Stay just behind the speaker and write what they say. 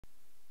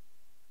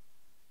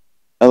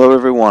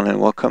everyone, and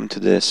welcome to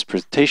this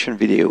presentation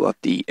video of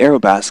the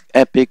Aerobask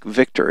Epic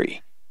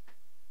Victory.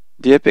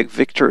 The Epic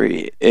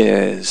Victory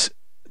is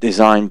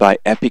designed by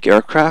Epic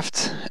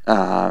Aircraft,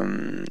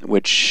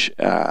 which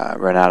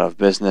ran out of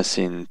business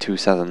in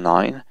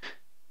 2009.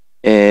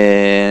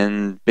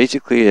 And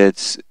basically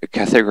it's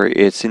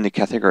in the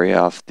category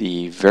of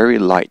the very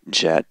light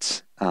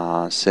jets,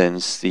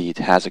 since it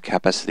has a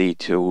capacity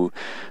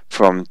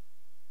from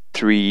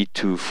 3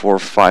 to 4 or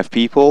 5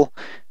 people,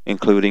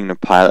 including the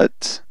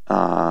pilot.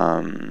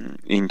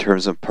 In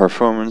terms of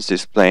performance,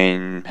 this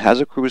plane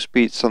has a cruise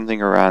speed something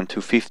around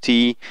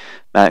 250,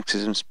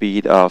 maximum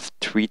speed of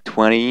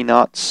 320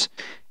 knots,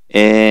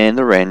 and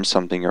the range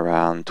something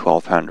around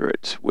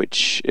 1200,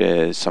 which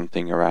is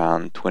something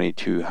around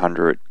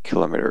 2200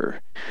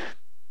 kilometer.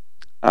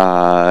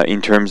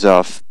 In terms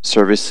of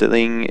service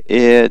ceiling,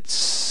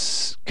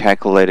 it's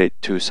calculated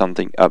to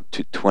something up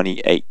to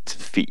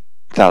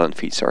 28,000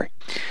 feet. Sorry.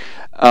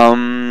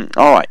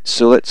 Alright,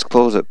 so let's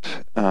close up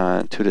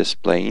to this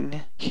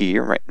plane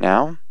here right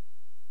now.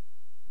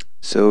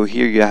 So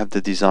here you have the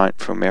design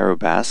from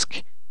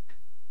Aerobask.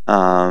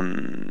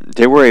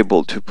 They were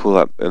able to pull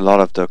up a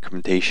lot of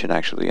documentation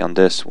actually on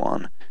this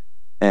one,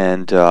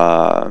 and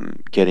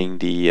getting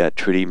the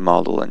 3D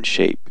model and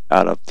shape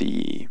out of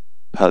the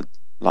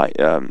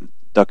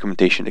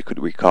documentation they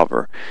could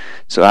recover.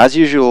 So as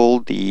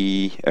usual,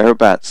 the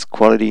Aerobask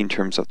quality in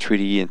terms of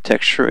 3D and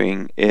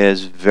texturing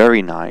is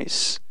very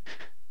nice.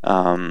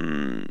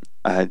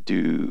 I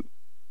do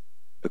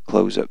a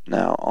close-up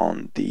now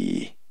on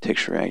the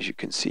texture. As you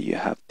can see, you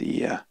have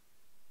the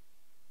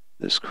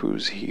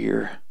screws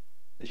here.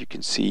 As you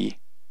can see,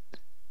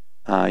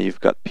 you've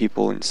got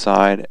people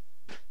inside,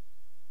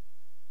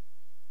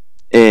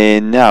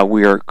 and now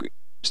we are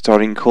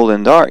starting cold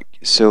and dark.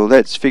 So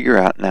let's figure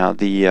out now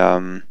the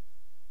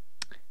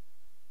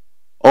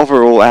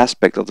overall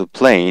aspect of the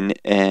plane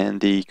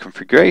and the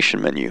configuration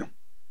menu.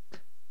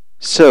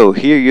 So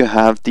here you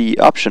have the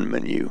option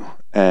menu,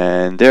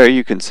 and there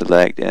you can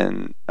select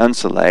and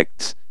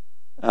unselect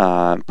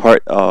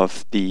part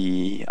of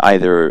the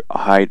either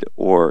hide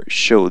or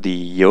show the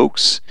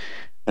yokes,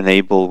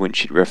 enable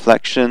windshield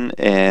reflection,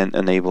 and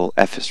enable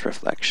FS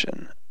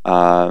reflection.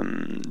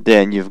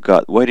 Then you've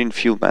got weight and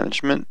fuel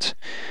management.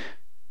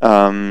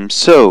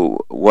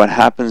 So what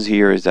happens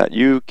here is that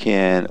you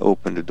can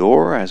open the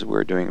door as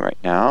we're doing right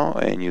now,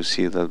 and you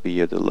see there'll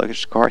be the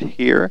luggage cart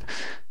here.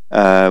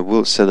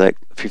 We'll select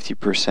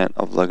 50%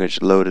 of luggage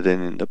loaded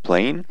in the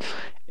plane,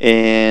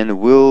 and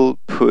we'll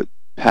put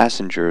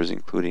passengers,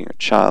 including a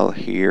child,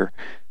 here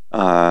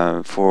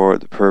for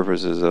the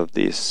purposes of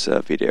this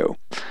video.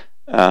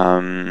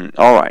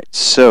 Alright,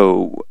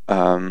 so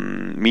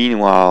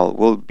meanwhile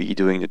we'll be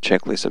doing the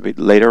checklist a bit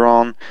later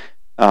on.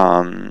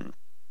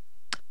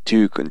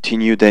 To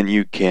continue, then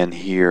you can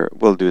hear,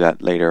 we'll do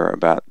that later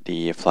about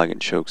the flag and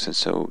chokes, and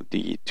so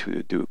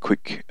to do a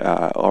quick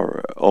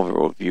or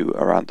overall view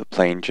around the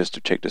plane just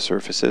to check the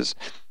surfaces.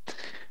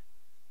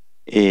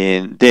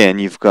 And then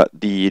you've got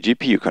the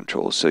GPU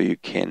control, so you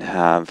can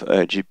have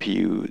a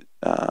GPU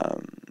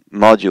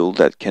module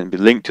that can be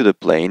linked to the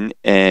plane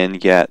and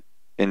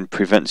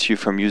prevents you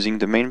from using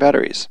the main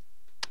batteries.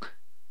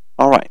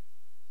 Alright,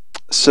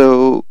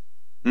 so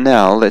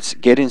now let's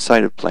get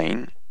inside the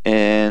plane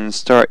and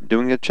start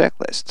doing the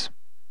checklist.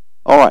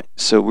 Alright,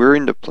 so we're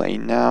in the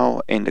plane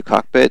now, in the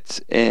cockpit,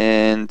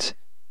 and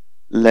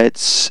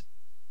let's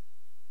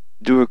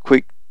do a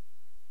quick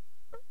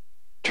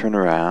turn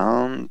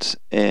around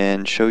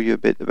and show you a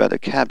bit about the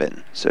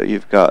cabin. So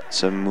you've got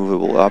some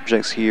movable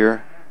objects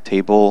here,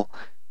 table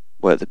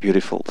with a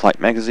beautiful flight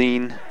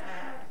magazine.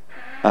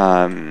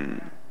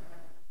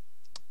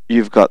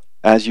 You've got,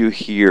 as you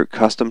hear,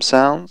 custom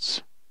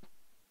sounds.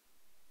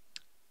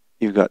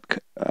 You've got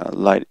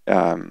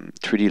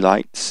 3D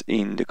lights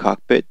in the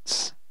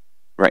cockpits.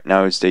 Right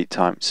now it's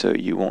daytime, so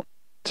you won't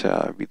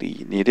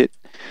really need it.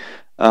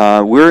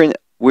 We're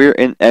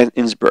in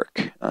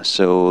Innsbruck,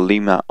 so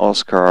Lima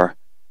Oscar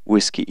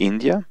Whiskey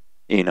India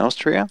in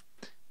Austria.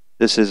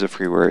 This is a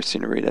freeware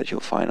scenery that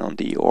you'll find on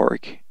the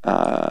org,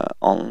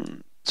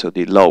 so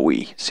the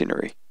LOWI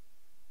scenery.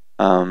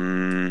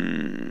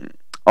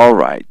 All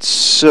right,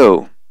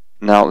 so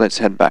now let's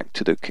head back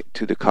to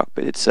the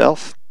cockpit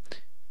itself.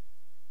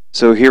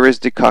 So here is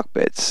the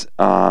cockpit.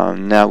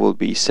 Now we'll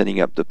be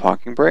setting up the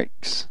parking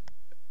brakes,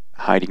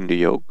 hiding the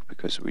yoke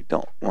because we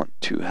don't want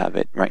to have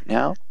it right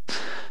now.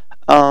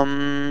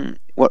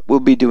 What we'll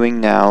be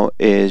doing now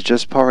is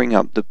just powering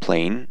up the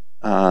plane,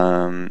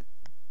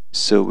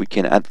 so we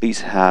can at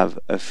least have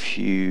a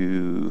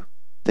few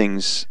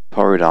things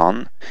powered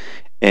on,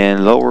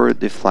 and lower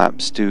the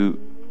flaps to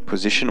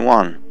position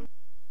 1.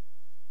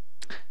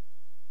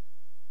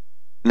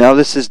 Now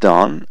this is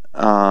done,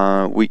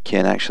 we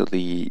can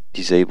actually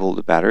disable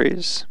the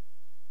batteries.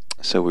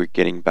 So we're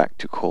getting back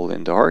to cold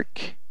and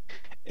dark.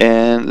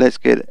 And let's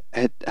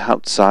head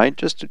outside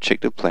just to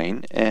check the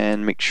plane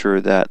and make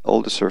sure that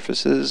all the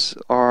surfaces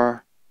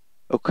are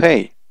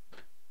okay.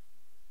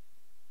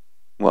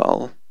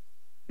 Well,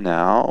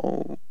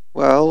 now,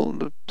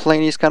 the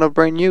plane is kind of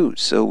brand new,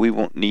 so we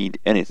won't need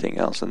anything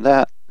else than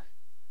that.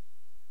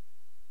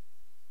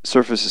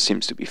 Surface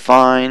seems to be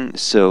fine,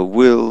 so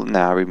we'll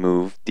now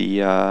remove the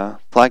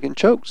flag and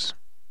chokes.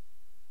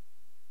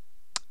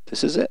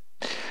 This is it.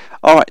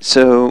 Alright,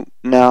 so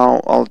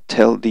now I'll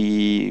tell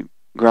the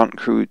ground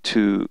crew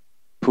to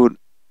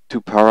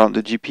power on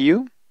the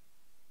GPU.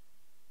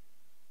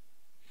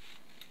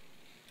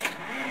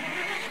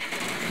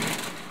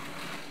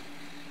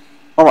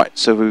 Alright,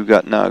 so we've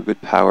got now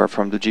good power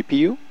from the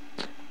GPU,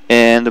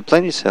 and the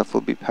plane itself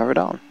will be powered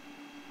on.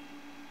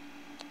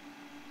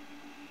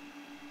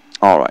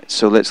 Alright,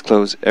 so let's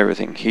close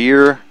everything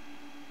here,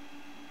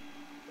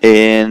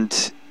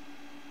 and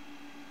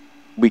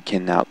we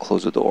can now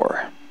close the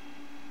door.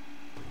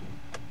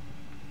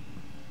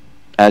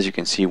 As you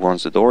can see,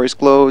 once the door is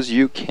closed,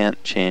 you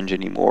can't change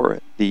anymore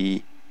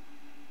the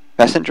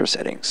passenger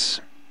settings.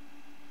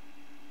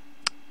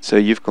 So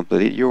you've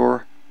completed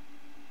your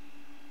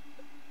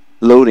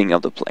loading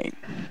of the plane.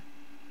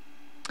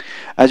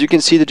 As you can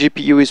see, the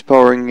GPU is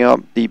powering up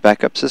the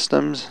backup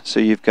systems. So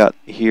you've got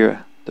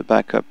here the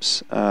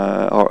backups,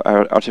 or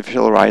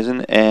artificial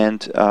horizon,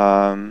 and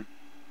an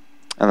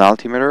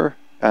altimeter,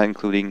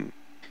 including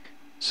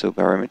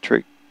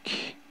barometric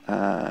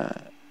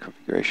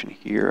configuration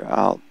here.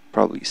 I'll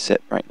probably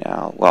set right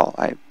now. Well,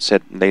 I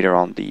set later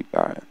on the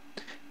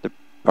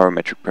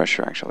barometric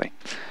pressure actually.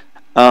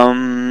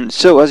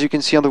 So as you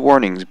can see on the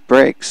warnings,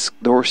 brakes,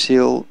 door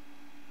seal,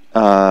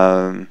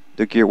 the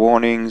gear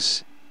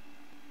warnings,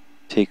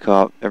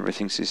 takeoff,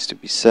 everything seems to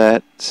be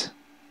set.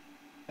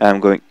 I'm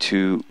going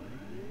to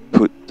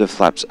put the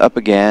flaps up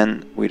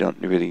again. We don't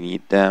really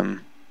need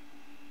them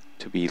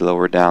to be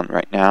lower down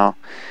right now.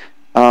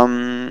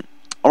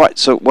 Alright,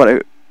 so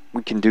what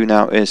we can do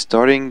now is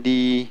starting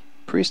the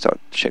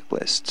pre-start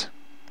checklist.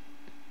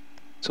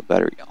 So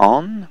battery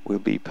on, we'll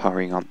be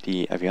powering up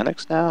the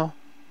avionics now.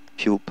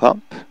 Fuel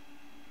pump.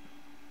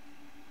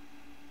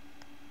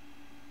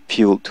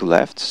 Fuel to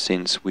left,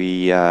 since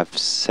we have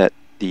set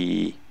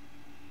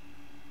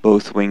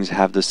both wings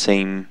have the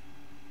same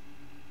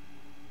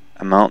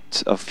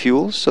amount of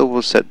fuel, so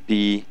we'll set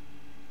the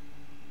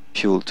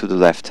fuel to the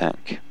left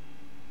tank.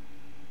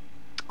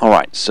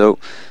 Alright, so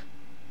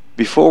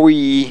before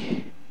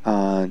we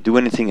do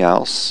anything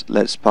else,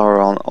 let's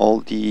power on all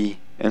the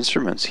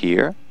instruments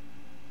here.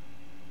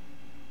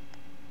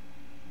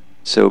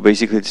 So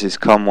basically this is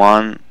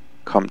COM1,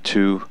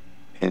 COM2,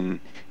 and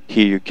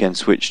here you can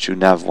switch to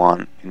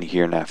nav1 and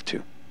here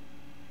nav2.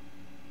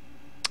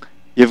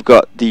 You've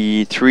got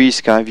the 3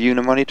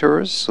 Skyview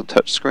monitors, so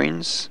touch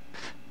screens.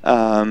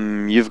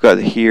 You've got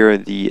here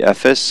the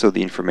FS, so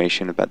the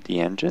information about the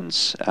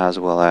engines, as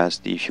well as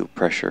the fuel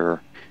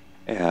pressure,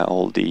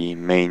 all the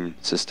main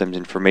systems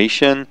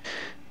information.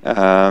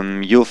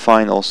 You'll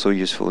find also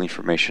useful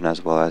information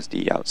as well as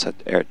the outside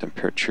air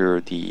temperature,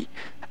 the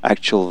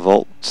actual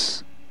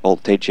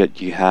voltage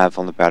that you have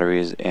on the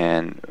batteries,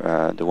 and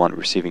the one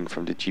receiving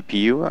from the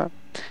GPU,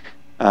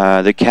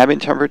 the cabin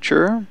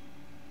temperature,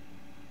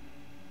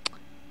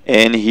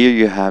 and here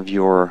you have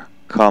your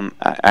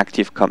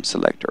active COM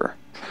selector.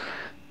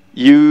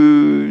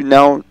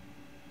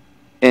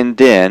 And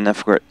then I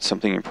forgot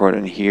something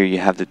important here. You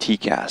have the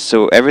TCAS.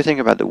 So everything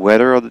about the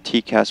weather of the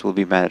TCAS will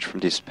be managed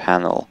from this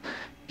panel.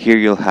 Here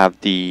you'll have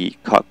the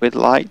cockpit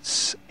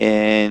lights,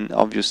 and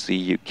obviously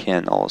you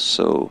can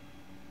also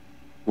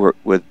work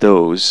with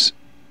those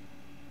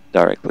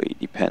directly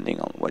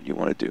depending on what you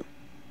want to do.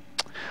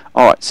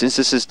 Alright, since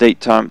this is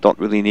daytime, don't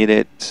really need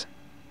it.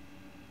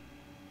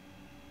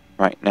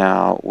 Right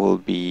now we'll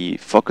be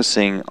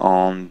focusing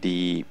on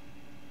the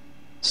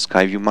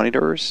Skyview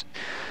monitors.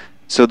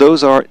 So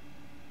those are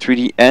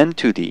 3D and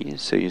 2D,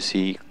 so you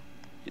see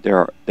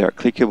they're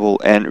clickable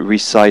and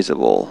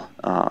resizable.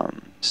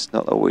 It's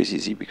not always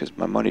easy because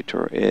my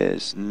monitor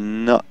is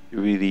not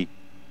really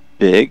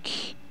big,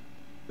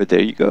 but there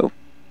you go.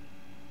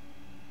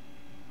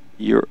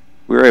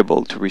 We're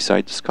able to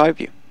resize the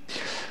Skyview.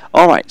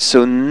 Alright,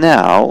 so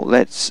now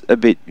let's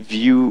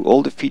view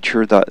all the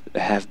features that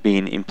have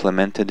been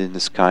implemented in the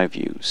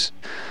Skyviews.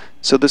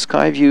 So the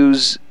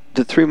Skyviews,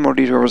 the 3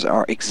 monitors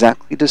are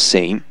exactly the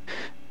same.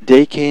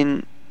 They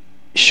can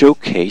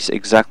showcase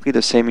exactly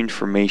the same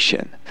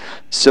information.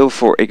 So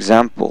for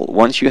example,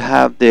 once you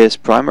have this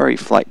primary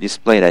flight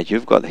display that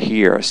you've got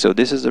here, so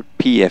this is a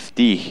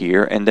PFD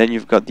here, and then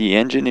you've got the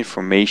engine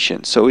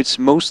information. So it's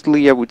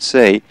mostly, I would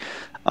say,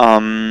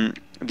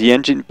 the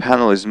engine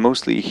panel is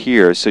mostly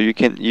here. So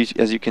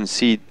as you can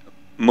see,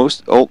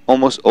 almost all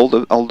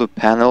the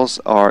panels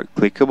are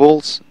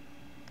clickables.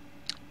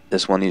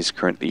 This one is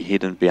currently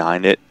hidden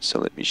behind it, so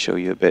let me show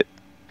you a bit.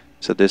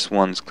 So this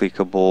one's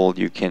clickable.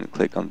 You can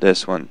click on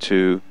this one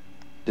too,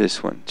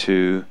 this one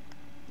too,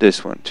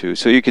 this one too.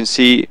 So you can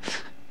see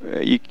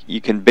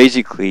you can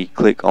basically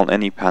click on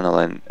any panel,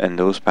 and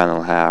those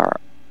panels have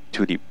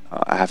 2D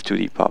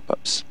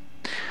pop-ups.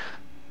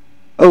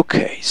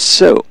 Okay,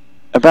 so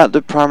about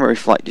the primary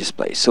flight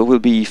display. So we'll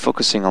be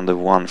focusing on the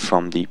one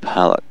from the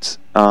palette.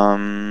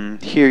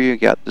 Here you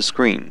got the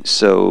screen.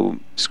 So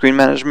screen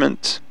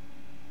management.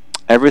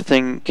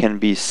 Everything can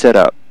be set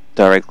up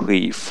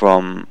directly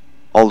from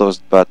all those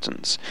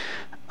buttons.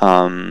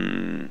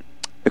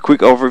 A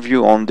quick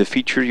overview on the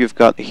feature you've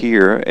got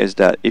here is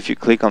that if you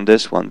click on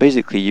this one,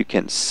 basically you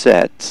can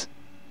set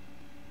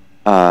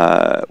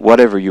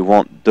whatever you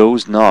want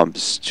those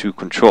knobs to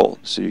control.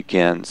 So you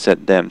can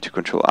set them to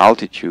control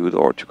altitude,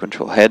 or to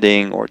control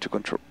heading, or to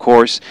control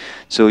course.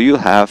 So you'll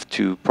have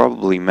to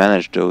probably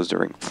manage those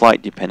during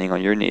flight depending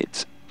on your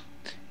needs.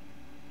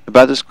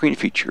 About the screen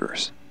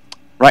features.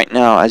 Right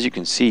now, as you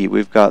can see,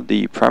 we've got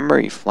the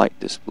primary flight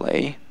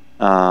display.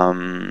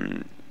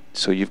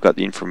 So you've got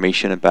the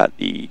information about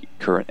the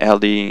current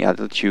LD,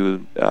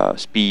 altitude,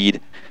 speed,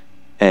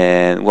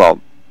 and well,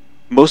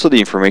 most of the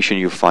information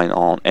you find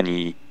on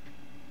any,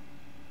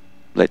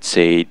 let's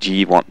say,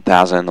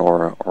 G1000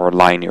 or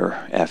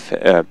linear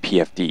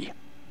PFD.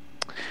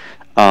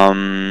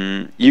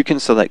 You can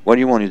select what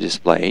you want to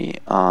display.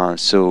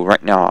 So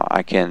right now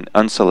I can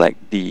unselect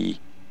the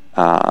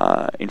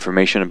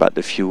information about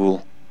the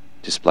fuel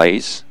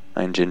displays,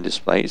 engine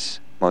displays,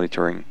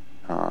 monitoring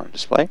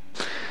display.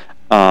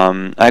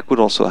 I could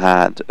also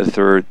add a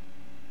third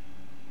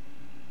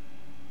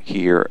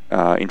here,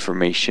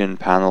 information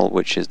panel,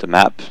 which is the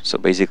map. So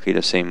basically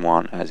the same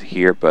one as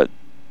here, but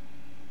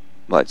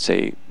let's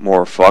say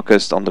more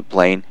focused on the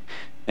plane,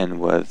 and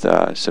with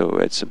so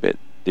it's a bit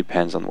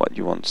depends on what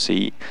you want to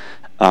see.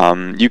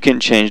 You can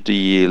change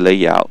the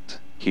layout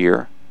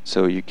here,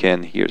 so you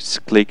can here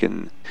click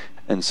and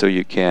so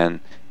you can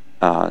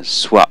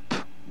swap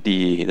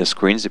the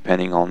screens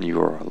depending on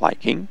your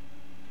liking.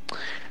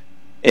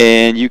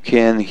 And you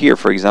can here,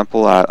 for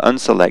example,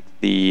 unselect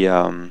the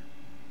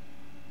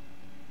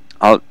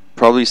I'll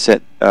probably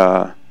set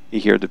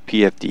here the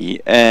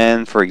PFD,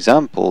 and for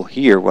example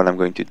here what I'm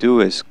going to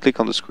do is click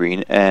on the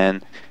screen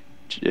and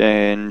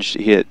change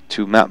it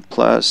to map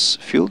plus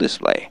fuel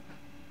display,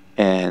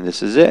 and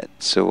this is it.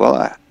 So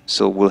voila,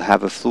 so we'll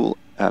have a full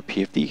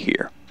PFD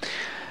here.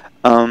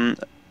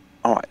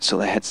 Alright, so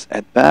let's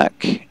head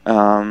back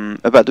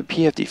about the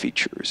PFD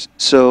features.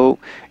 So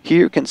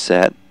here you can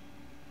set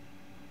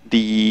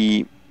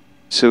the,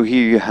 so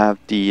here you have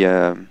the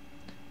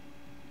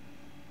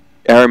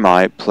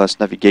RMI plus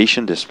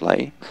navigation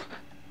display,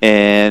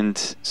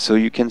 and so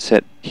you can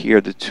set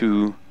here the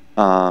two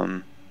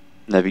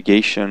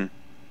navigation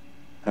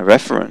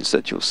reference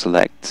that you'll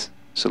select.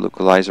 So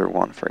localizer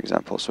 1, for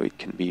example, so it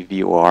can be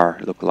VOR,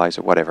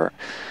 localizer, whatever.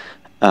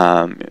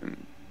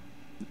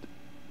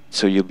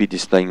 So you'll be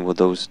displaying with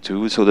those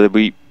two, so they'll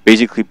be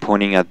basically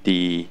pointing at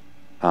the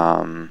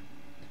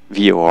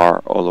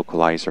VOR or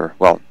localizer,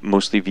 well,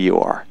 mostly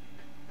VOR.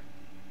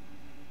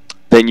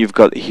 Then you've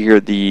got here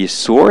the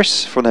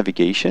source for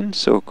navigation,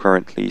 so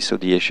currently, so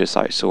the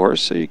HSI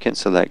source, so you can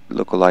select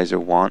localizer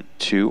 1,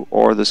 2,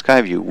 or the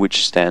Skyview,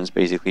 which stands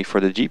basically for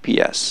the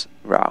GPS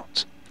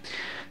route.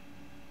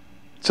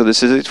 So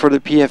this is it for the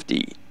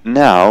PFD.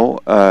 Now,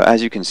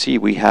 as you can see,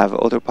 we have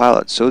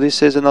autopilot. So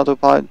this is an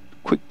autopilot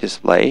quick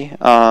display.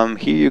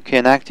 Here you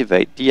can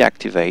activate,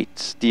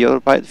 deactivate the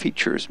autopilot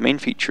features, main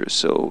features.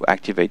 So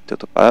activate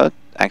autopilot,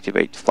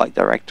 activate flight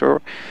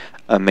director,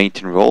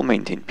 maintain role,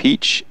 maintain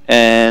pitch,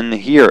 and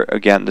here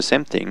again the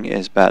same thing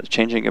is about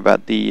changing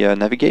about the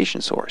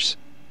navigation source.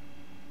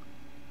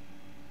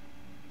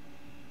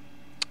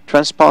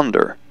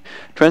 Transponder.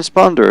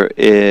 Transponder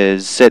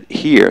is set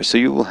here, so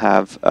you will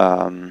have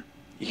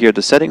here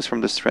the settings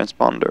from this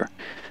transponder.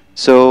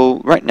 So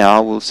right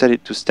now we'll set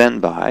it to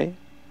standby.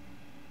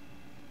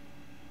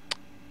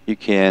 You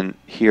can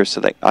here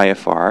select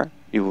IFR.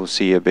 You will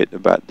see a bit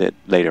about that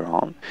later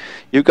on.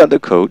 You've got the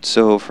code,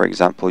 so for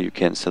example you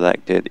can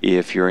select it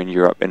if you're in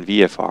Europe and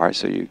VFR,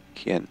 so you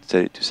can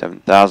set it to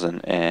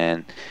 7000,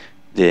 and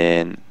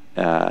then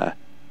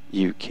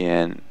you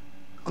can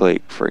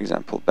click, for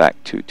example,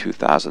 back to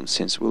 2000,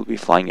 since we'll be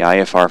flying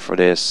IFR for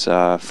this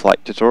flight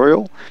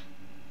tutorial.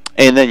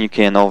 And then you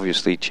can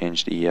obviously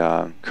change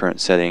the current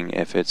setting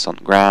if it's on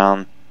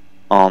ground,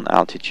 on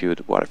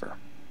altitude, whatever.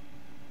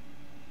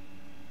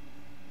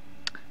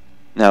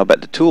 Now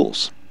about the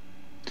tools.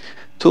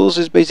 Tools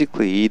is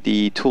basically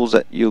the tools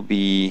that you'll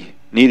be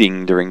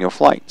needing during your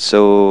flight.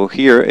 So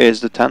here is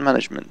the time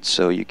management.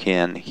 So you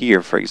can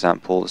here, for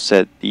example,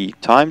 set the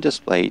time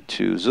display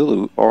to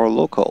Zulu or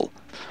local.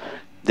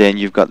 Then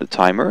you've got the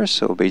timer,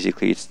 so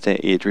basically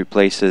it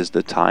replaces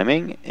the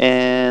timing,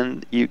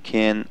 and you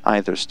can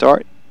either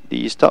start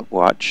the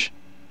stopwatch,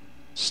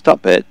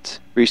 stop it,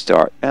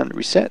 restart, and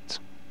reset.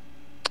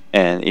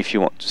 And if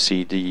you want to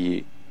see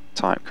the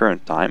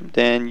current time,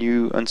 then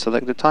you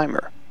unselect the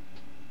timer.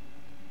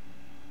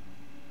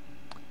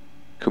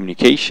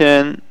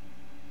 Communication,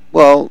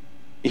 well,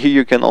 here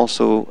you can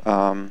also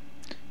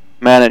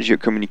manage your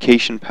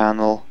communication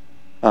panel,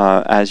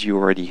 as you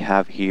already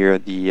have here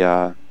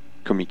the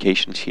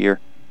communications here.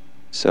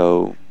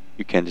 So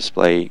you can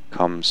display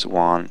comms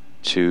 1,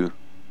 2,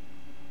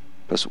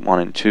 plus 1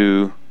 and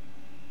 2.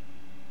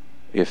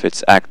 If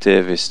it's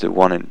active, it's the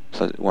 1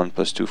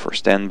 plus 2 for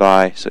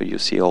standby. So you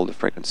see all the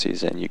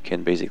frequencies, and you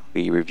can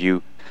basically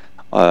review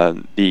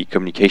the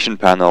communication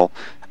panel.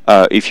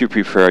 If you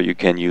prefer, you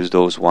can use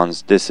those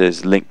ones. This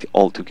is linked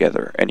all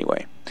together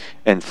anyway,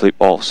 and flip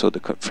also the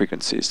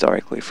frequencies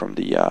directly from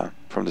the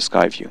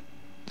Skyview.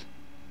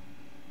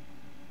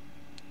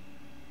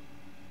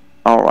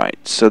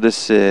 Alright, so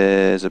this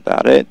is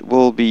about it.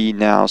 We'll be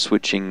now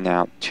switching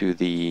now to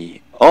the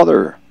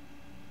other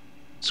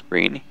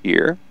screen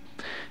here.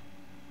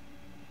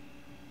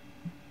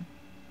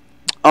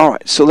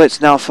 Alright, so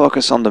let's now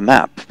focus on the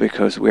map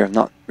because we have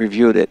not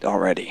reviewed it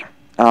already.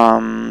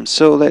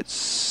 So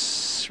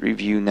let's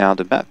review now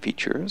the map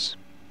features.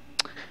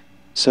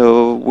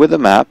 So with the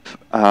map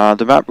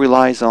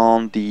relies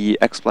on the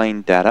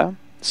explained data.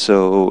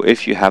 So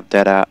if you have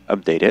data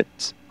updated,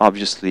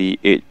 obviously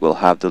it will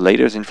have the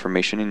latest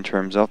information in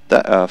terms of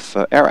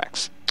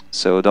AirX.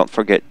 So don't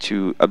forget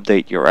to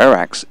update your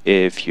AirX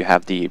if you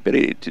have the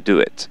ability to do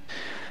it.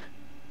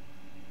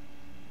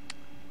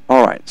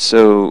 Alright,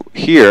 so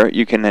here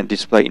you can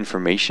display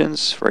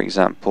informations. For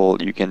example,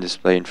 you can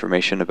display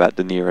information about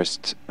the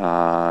nearest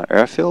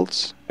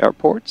airfields,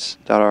 airports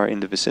that are in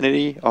the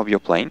vicinity of your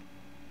plane.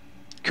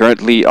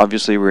 Currently,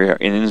 obviously, we're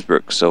in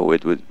Innsbruck, so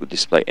it would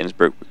display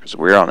Innsbruck because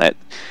we're on it.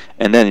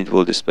 And then it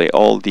will display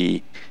all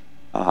the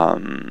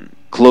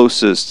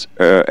closest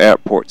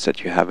airports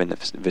that you have in the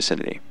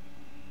vicinity.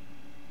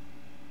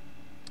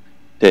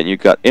 Then you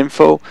got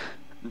info.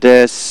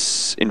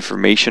 This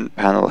information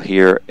panel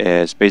here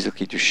is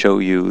basically to show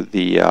you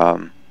the,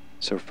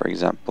 so for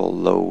example,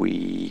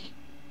 LOWI,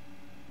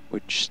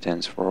 which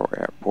stands for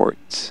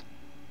airport.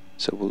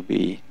 So we'll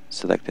be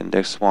selecting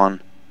this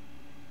one.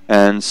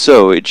 And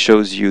so it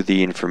shows you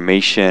the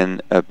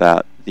information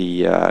about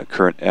the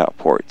current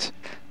airport.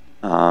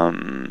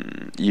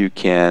 You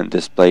can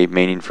display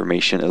main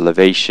information,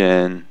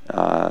 elevation,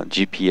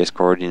 GPS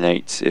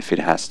coordinates if it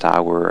has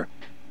tower.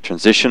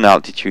 Transition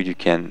altitude, you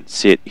can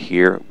see it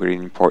here, really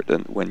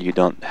important when you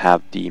don't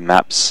have the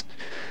maps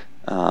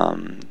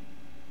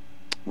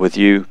with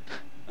you.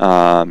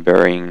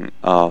 Bearing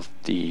of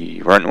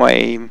the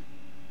runway,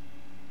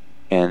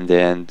 and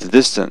then the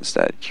distance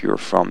that you're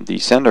from the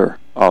center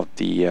of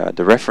the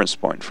reference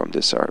point from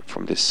this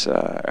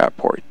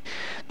airport.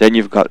 Then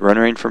you've got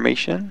runway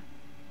information.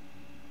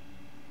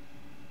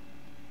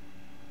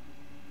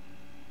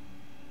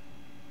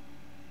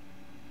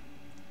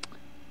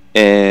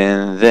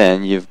 And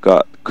then you've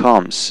got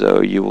comms, so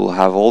you will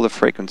have all the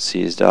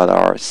frequencies that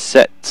are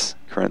set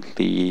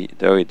currently,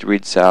 though it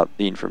reads out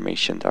the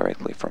information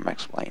directly from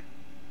X-Plane.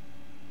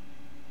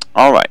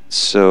 Alright,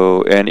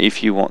 so, and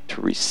if you want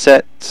to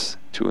reset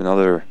to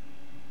another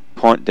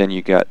point, then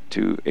you got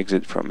to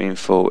exit from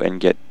info and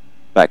get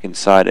back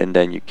inside, and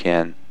then you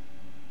can,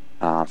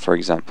 for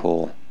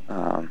example,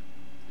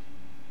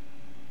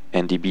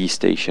 NDB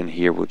station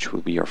here, which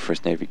will be our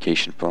first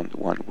navigation point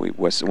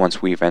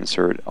once we've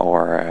entered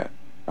our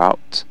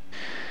route.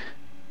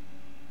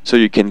 So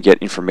you can get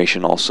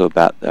information also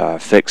about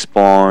fixed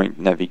point,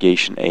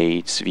 navigation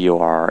aids,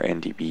 VOR,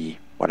 NDB,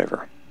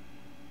 whatever.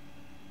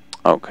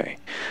 Okay,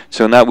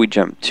 so now we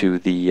jump to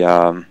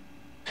the,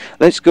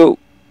 let's go,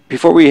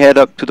 before we head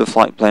up to the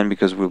flight plan,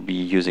 because we'll be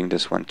using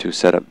this one to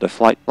set up the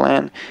flight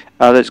plan,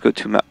 let's go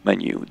to map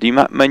menu. The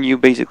map menu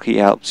basically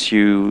helps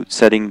you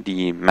setting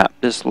the map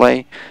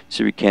display,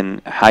 so you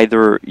can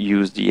either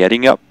use the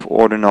heading up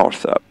or the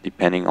north up,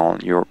 depending on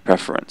your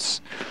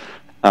preference.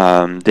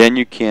 Then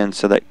you can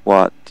select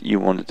what you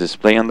want to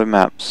display on the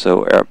map,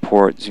 so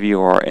airports,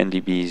 VOR,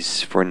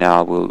 NDBs for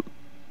now will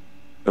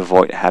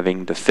avoid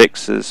having the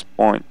fixes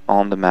point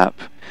on the map.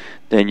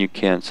 Then you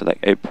can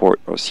select airport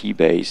or sea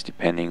base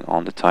depending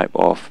on the type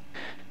of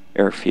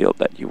airfield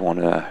that you want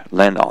to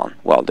land on.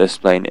 Well, this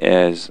plane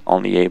is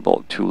only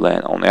able to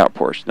land on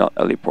airports, not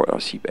heliport or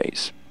sea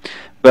base.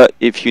 But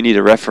if you need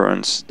a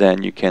reference,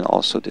 then you can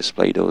also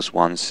display those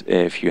ones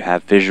if you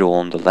have visual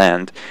on the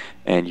land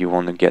and you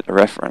want to get a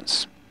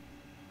reference.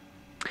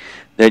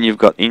 Then you've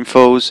got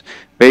infos.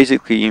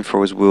 Basically,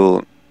 infos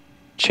will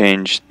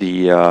change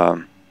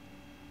the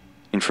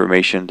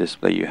information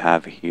display you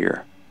have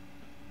here.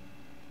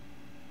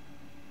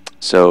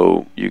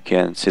 So you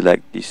can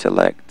select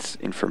deselect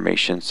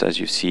informations.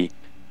 As you see,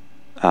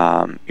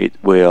 it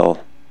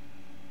will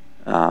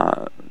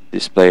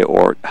display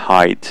or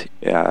hide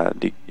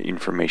the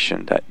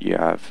information that you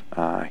have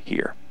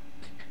here.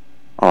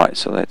 Alright,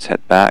 so let's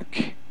head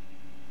back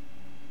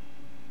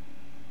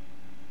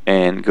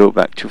and go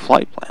back to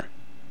flight plan.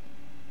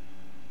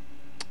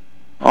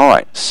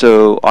 Alright,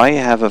 so I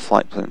have a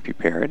flight plan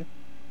prepared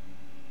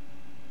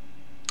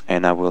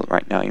and I will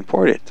right now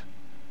import it.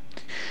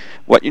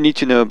 What you need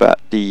to know about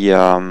the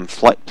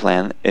flight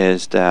plan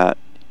is that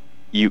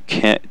you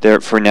can't,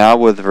 for now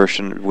with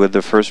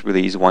the first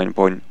release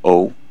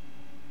 1.0,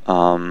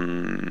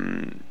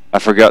 I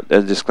forgot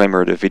the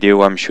disclaimer, the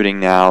video I'm shooting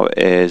now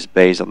is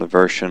based on the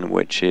version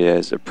which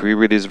is a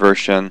pre-release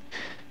version.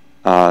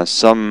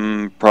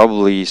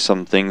 Probably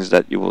some things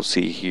that you will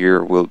see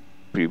here will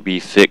be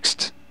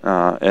fixed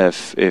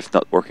if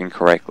not working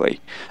correctly.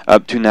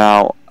 Up to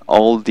now,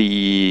 all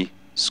the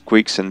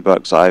squeaks and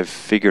bugs I've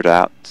figured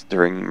out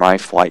during my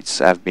flights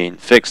have been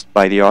fixed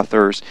by the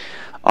authors.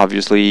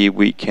 Obviously,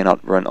 we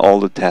cannot run all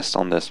the tests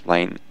on this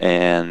plane,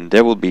 and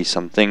there will be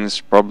some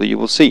things probably you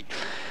will see.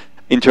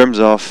 In terms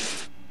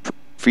of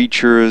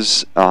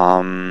features,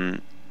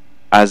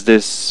 as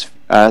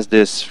as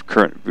this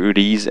current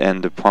release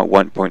and the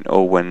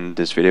 1.0 when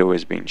this video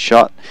is being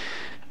shot,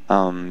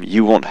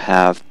 you won't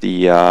have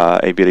the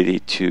ability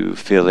to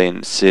fill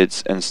in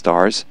SIDS and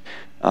stars.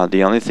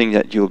 The only thing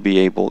that you'll be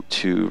able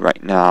to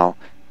right now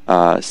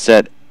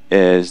set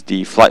is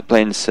the flight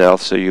plane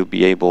itself. So you'll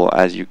be able,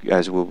 as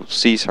we'll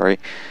see, sorry,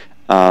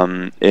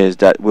 is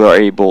that we're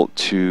able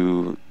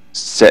to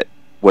set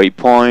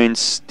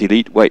waypoints,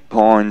 delete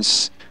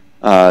waypoints,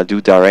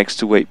 do directs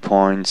to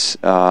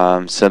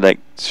waypoints,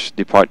 select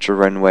departure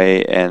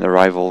runway and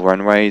arrival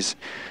runways,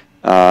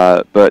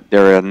 but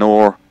there are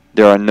no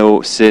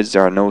SIDS,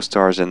 there are no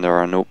stars, and there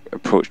are no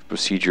approach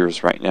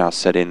procedures right now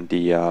set in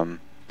the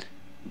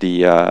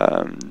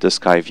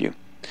Skyview.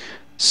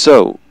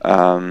 So,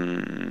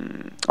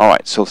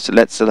 alright, so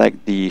let's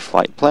select the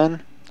flight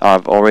plan.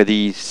 I've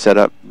already set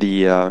up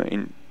the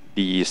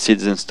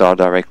SIDS and star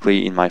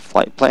directly in my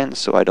flight plan,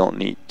 so I don't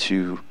need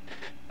to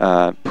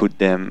put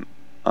them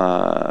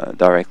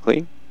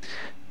directly.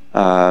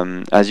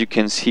 As you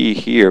can see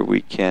here,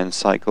 we can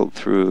cycle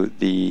through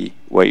the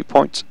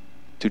waypoints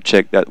to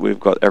check that we've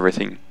got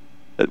everything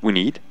that we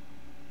need.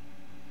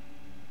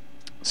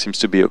 Seems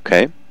to be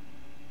okay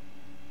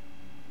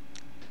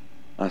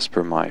as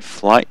per my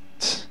flight.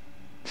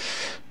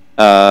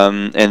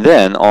 And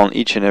then on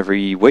each and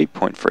every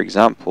waypoint, for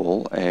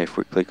example, if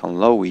we click on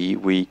LOWI,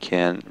 we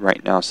can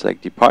right now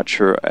select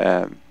departure,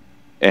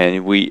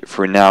 and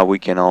for now we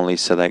can only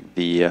select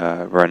the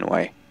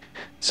runway.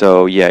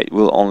 So yeah, it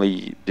will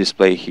only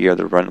display here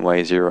the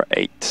runway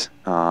 08,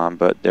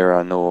 but there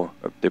are no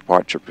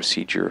departure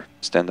procedure,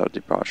 standard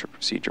departure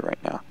procedure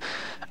right now.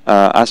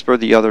 As per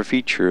the other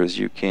features,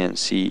 you can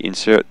see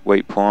insert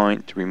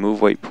waypoint,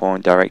 remove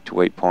waypoint, direct to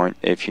waypoint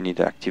if you need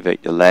to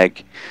activate the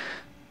leg,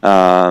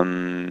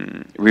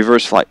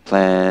 reverse flight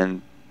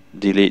plan,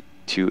 delete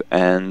to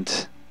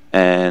end,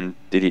 and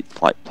delete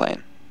flight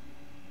plan.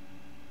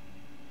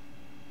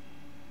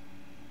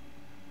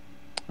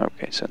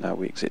 Okay, so now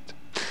we exit.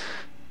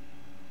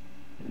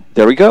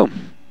 There we go.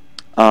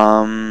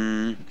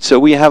 So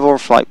we have our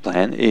flight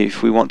plan.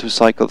 If we want to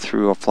cycle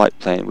through our flight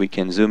plan, we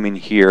can zoom in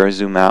here,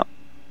 zoom out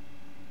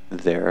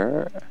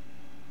there.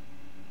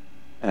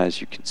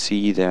 As you can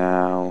see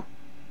now,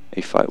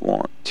 if I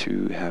want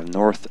to have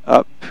north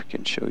up, I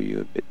can show you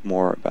a bit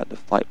more about the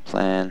flight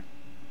plan.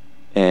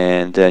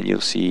 And then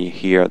you'll see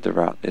here the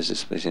route is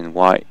displayed in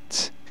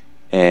white,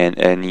 and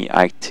any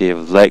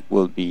active leg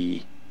will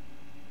be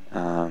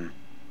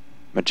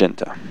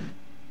magenta.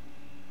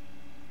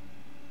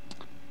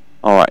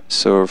 Alright,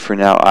 so for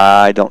now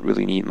I don't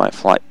really need my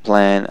flight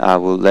plan. I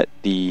will let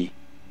the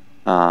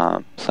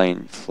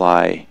plane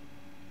fly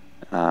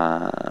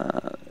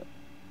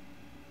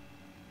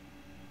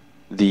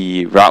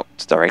the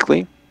route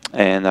directly,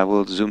 and I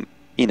will zoom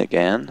in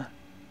again.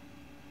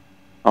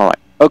 Alright,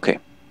 okay.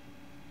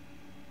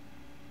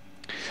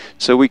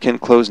 So we can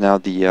close now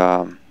the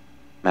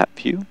map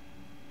view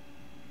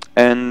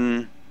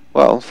and,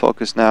 well,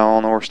 focus now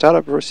on our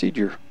startup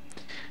procedure.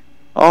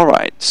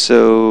 Alright,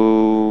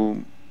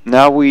 so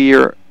now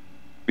we're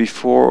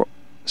before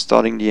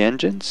starting the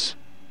engines.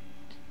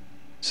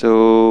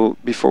 So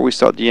before we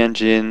start the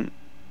engine,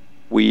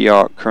 we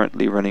are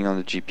currently running on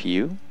the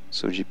GPU,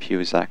 so GPU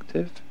is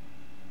active.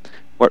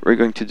 What we're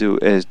going to do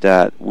is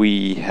that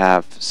we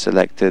have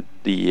selected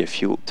the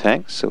fuel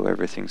tank, so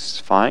everything's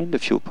fine. The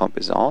fuel pump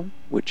is on,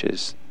 which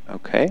is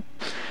okay.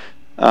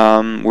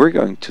 We're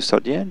going to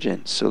start the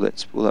engine, so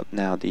let's pull up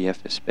now the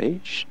FS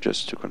page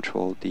just to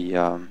control the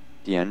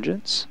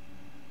engines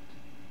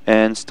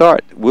and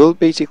start. We'll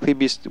basically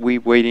be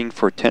waiting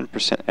for 10%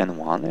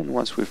 N1, and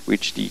once we've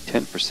reached the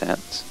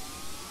 10%,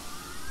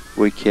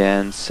 we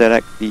can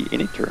select the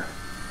emitter.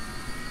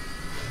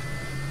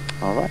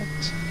 Alright.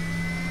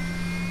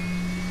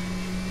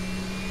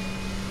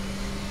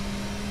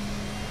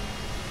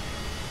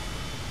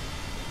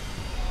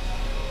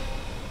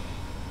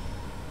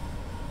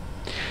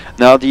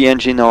 Now the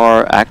engines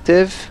are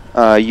active.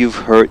 You've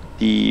heard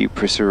the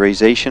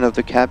pressurization of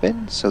the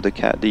cabin, so the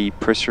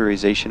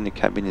pressurization in the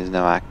cabin is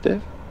now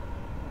active.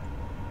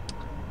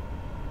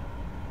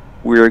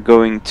 We're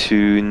going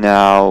to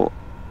now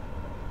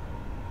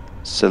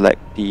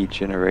select the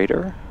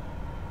generator,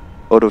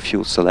 auto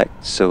fuel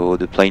select, so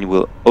the plane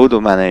will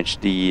auto manage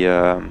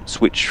the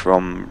switch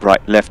from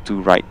left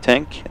to right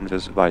tank and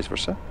vice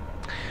versa.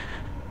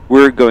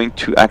 We're going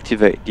to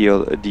activate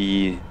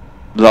the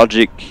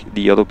logic,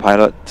 the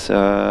autopilot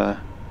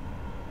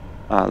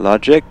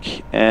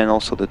logic, and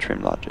also the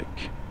trim logic.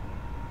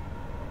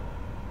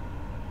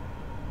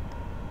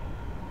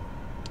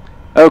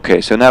 Okay,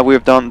 so now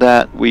we've done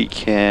that, we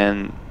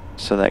can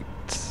select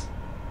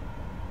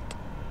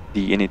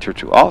the emitter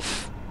to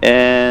off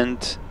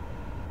and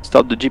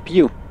stop the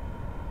GPU.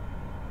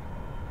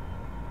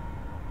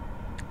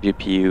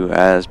 GPU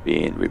has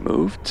been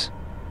removed,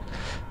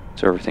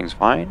 so everything's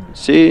fine.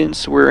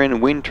 Since we're in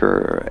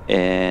winter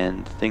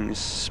and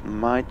things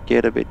might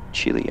get a bit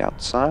chilly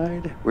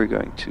outside, we're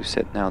going to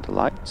set now the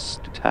lights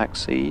to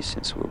taxi,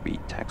 since we'll be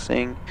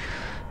taxiing.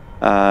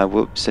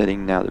 We'll be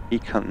setting now the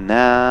beacon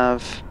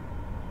nav,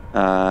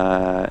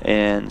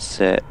 and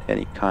set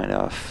any kind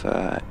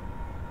of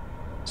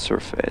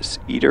surface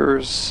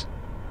heaters.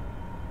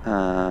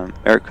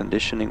 Air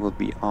conditioning will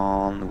be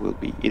on, we'll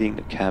be heating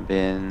the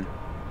cabin.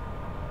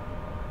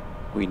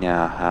 We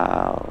now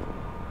have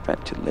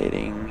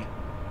ventilating.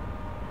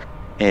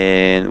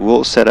 And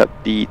we'll set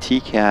up the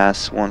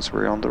TCAS once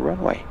we're on the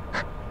runway.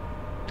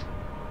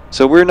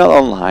 So we're not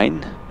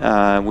online,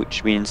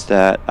 which means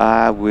that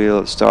I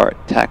will start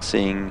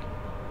taxiing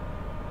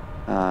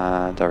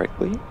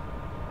directly.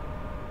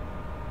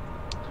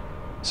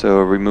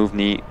 So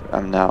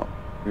I'm now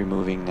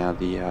removing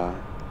the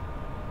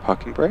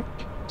parking brake.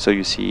 So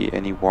you see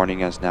any warning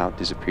has now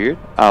disappeared.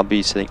 I'll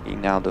be setting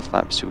now the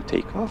flaps to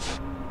take off.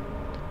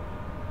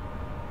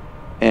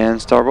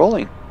 And start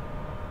rolling.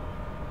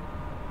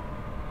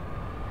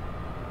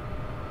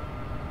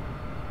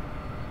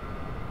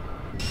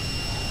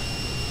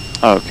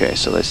 Okay,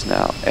 so let's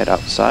now head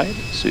outside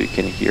so you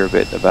can hear a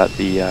bit about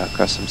the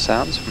custom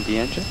sounds from the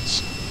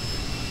engines.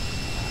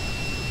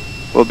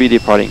 We'll be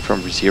departing from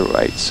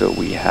 08, so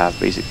we have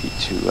basically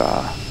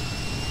to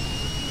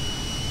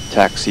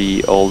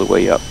taxi all the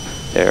way up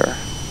there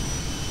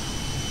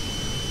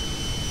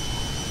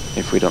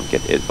if we don't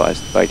get hit by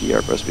the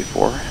Airbus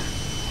before.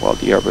 Well,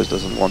 the Airbus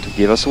doesn't want to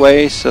give us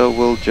away, so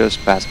we'll just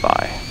pass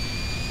by.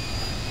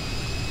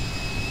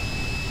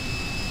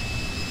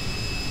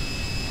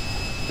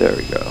 There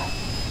we go.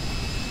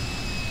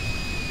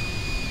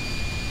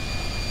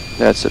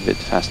 That's a bit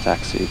fast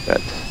taxi,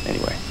 but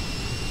anyway.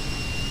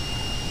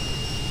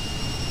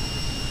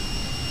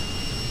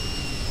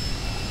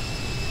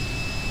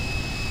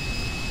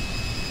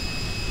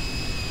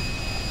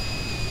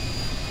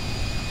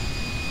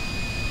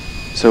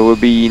 So we'll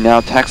be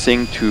now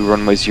taxiing to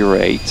runway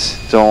 08.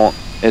 Don't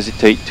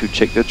hesitate to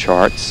check the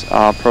charts.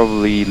 I'll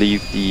probably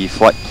leave the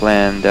flight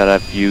plan that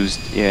I've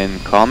used in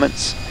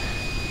comments.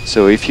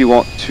 So if you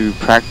want to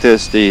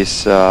practice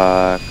this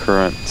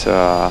current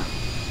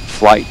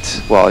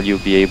flight, well, you'll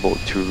be able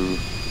to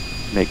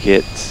make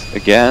it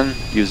again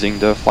using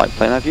the flight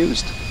plan I've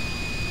used.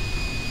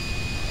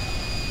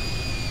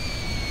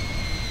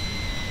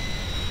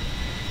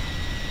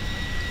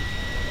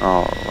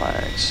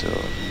 Alright, so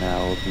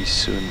now we'll be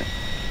soon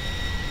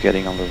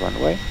getting on the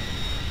runway.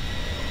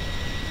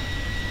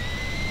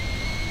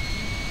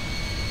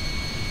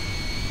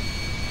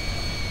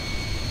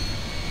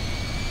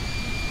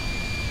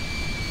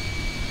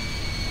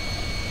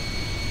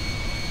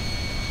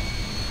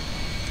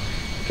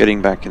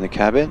 Getting back in the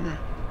cabin.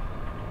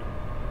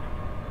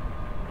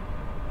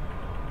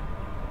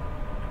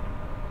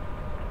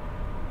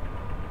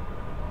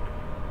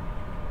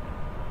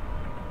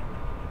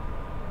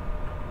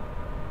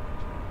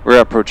 We're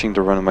approaching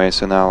the runway,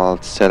 so now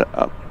I'll set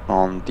up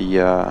on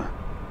the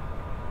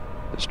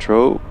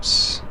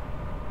strobes,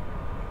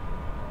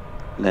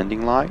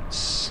 landing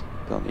lights.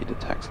 Don't need the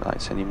taxi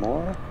lights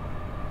anymore.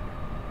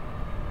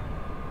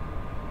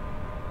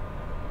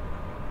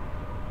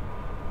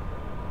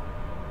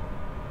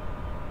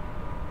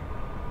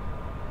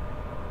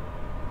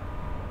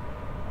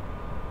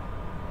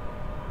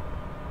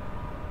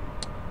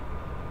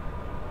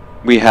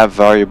 We have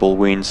variable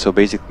wind, so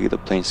basically the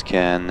planes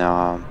can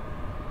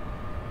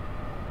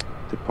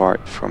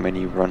depart from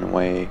any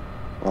runway,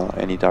 well,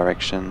 any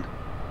direction.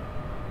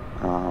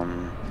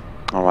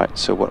 Alright,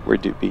 so what we're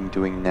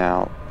doing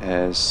now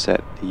is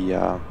set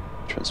the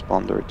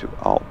transponder to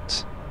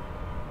alt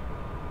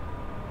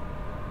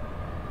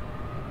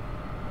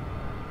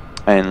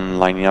and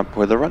lining up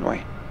with the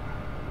runway.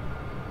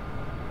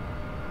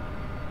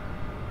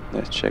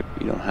 Let's check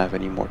we don't have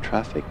any more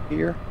traffic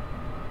here.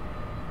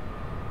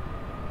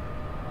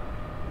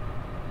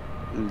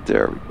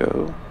 There we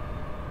go.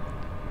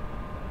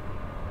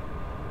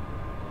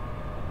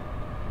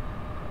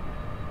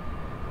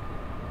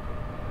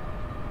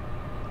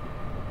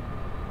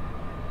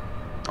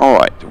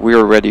 Alright, we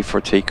are ready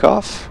for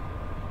takeoff.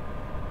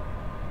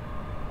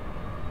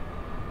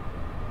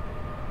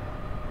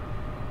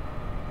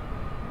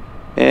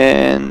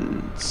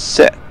 And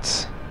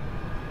set.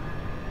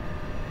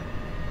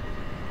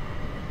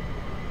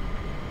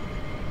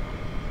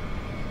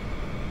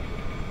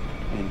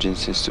 Engine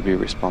seems to be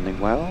responding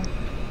well.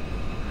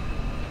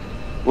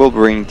 We'll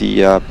bring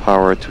the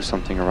power to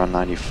something around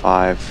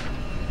 95,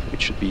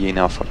 which should be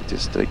enough for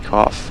this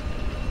takeoff.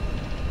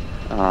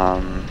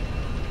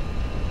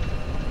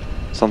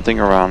 Something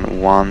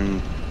around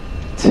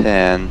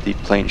 110, the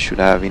plane should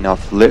have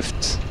enough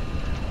lift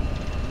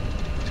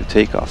to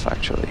take off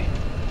actually.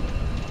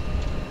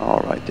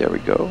 Alright, there we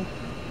go.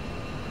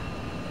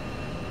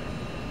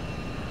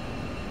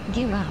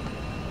 Gear up.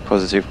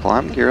 Positive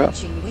climb, gear up.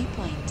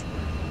 Waypoint.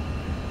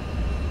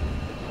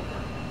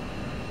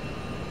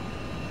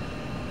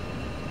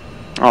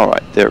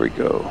 Alright, there we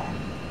go.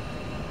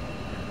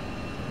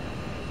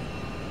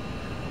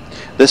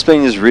 This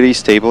plane is really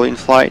stable in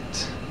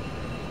flight.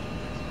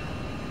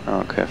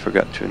 Okay, I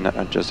forgot to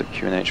adjust the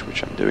QNH,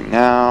 which I'm doing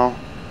now.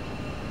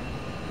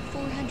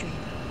 400.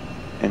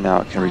 And now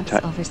I can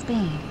retract. Over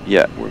speed.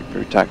 Yeah, we're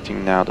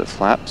retracting now the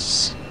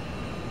flaps.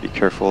 Be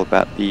careful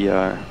about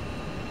the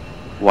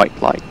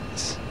white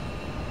lights.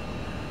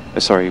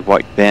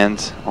 white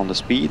band on the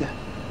speed.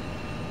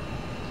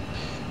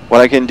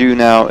 What I can do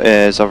now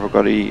is I've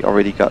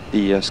already got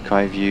the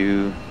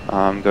Skyview.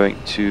 I'm going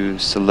to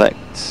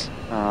select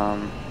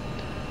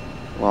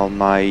well,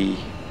 my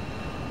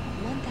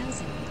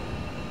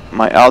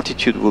 1,000.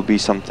 altitude will be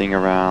something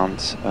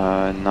around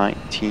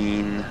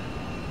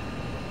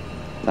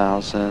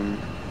 19,000.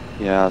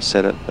 Yeah, I'll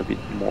set it a bit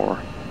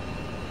more.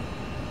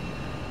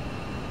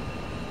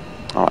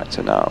 Alright,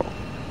 so now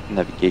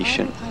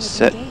navigation Autopilot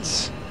set.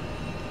 engaged.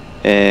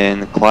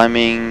 And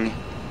climbing,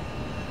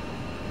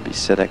 be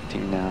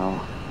selecting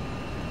now.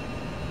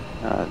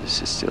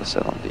 This is still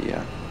set on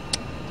the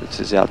this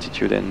is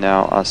altitude, and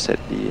now I'll set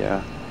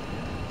the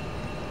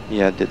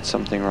yeah, I did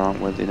something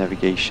wrong with the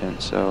navigation.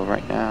 So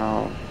right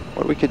now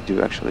what we could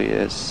do actually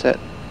is set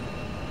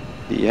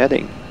the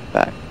heading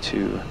back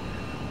to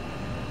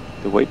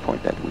the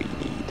waypoint that we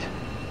need.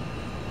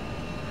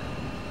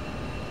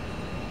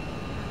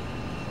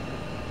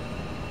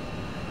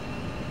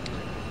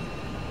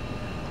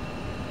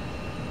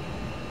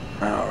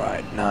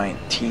 Alright,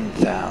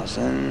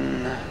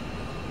 19,000.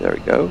 There we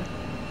go.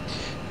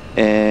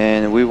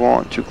 And we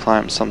want to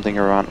climb something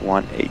around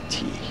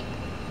 180.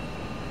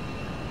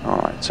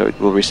 Alright, so it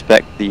will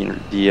respect the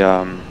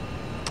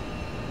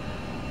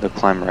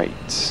climb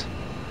rates.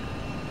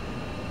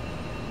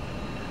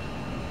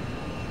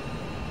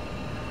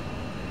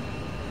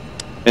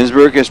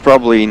 Innsbruck is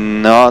probably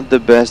not the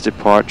best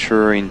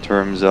departure in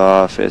terms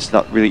of it's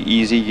not really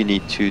easy. You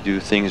need to do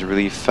things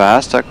really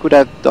fast. I could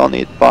have done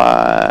it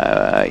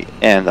by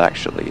end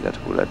actually. That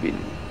would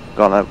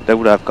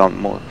have gone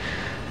more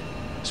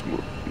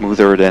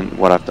smoother than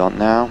what I've done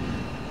now.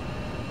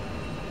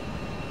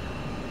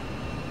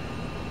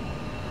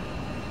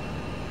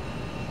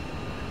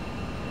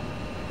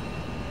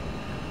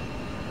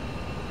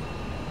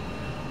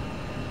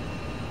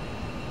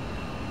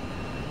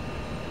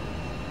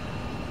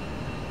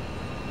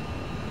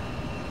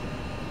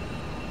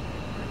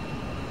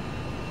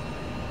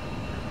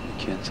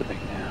 Canceling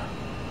now.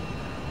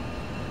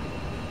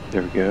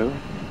 There we go.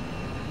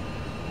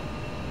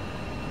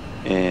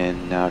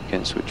 And now I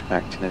can switch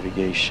back to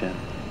navigation.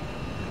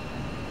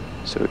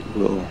 So it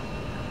will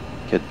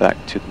get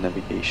back to the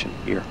navigation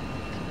here.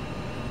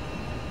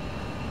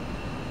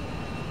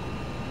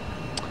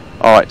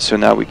 Alright, so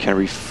now we can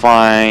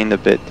refine a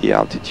bit the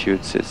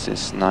altitude since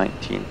it's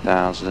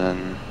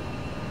 19,000.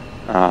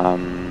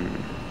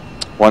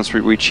 Once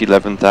we reach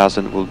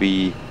 11,000 we'll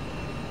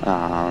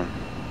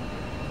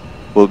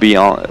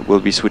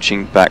be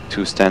switching back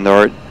to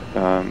standard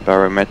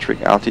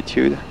barometric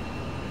altitude.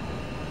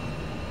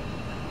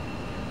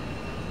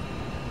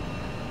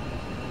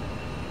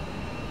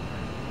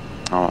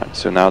 Alright,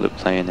 so now the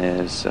plane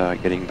is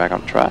getting back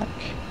on track,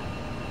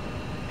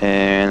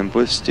 and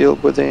we're still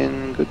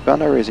within good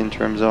boundaries in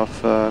terms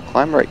of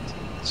climb rate,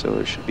 so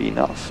it should be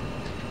enough.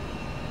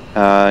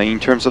 In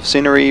terms of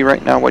scenery,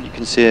 right now what you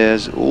can see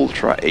is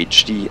Ultra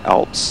HD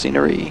Alps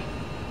scenery.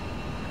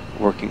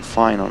 Working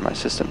fine on my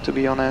system, to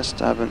be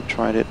honest. I haven't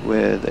tried it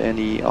with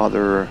any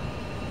other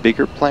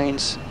bigger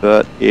planes,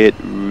 but it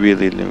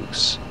really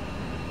looks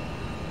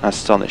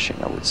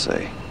astonishing, I would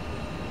say.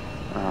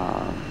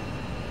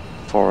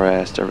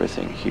 Forest,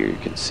 everything here you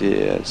can see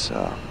is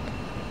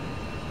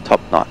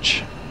top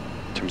notch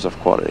in terms of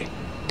quality.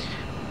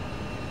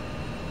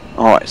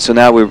 Alright, so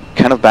now we're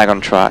kind of back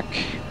on track.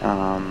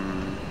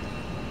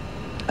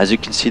 As you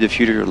can see, the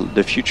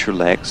future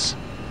legs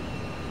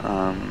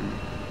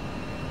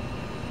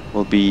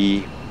will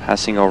be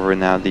passing over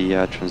now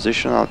the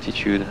transition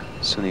altitude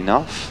soon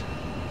enough,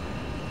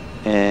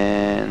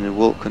 and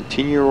we'll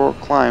continue our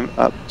climb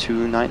up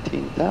to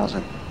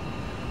 19,000.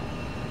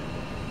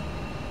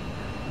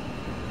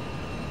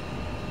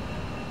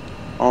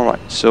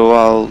 Alright, so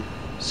I'll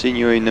see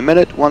you in a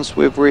minute once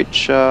we've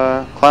reached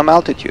climb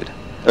altitude.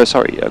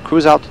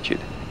 Cruise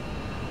altitude.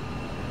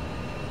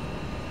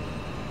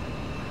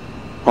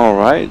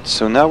 Alright,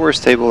 so now we're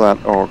stable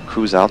at our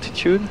cruise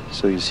altitude.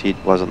 So you see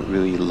it wasn't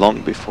really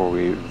long before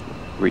we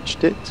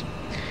reached it.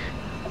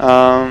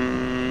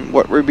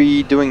 What we'll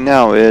be doing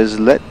now is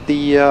let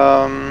the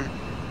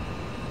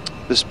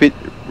speed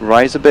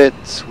rise a bit.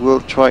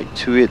 We'll try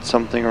to hit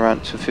something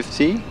around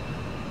 250.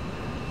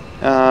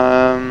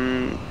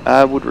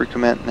 I would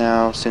recommend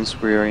now, since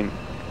we're in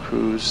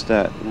cruise,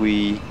 that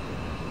we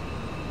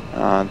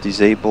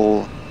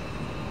disable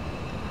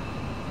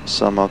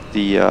some of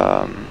the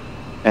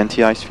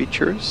anti-ice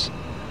features.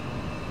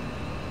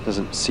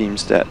 Doesn't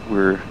seems that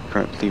we're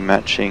currently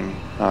matching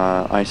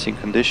icing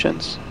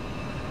conditions,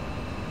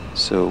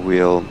 so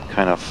we'll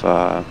kind of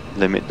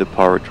limit the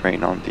power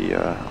drain on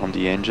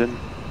the engine.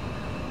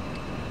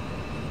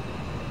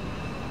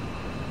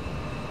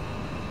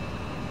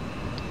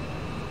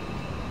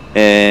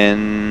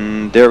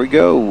 And there we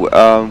go.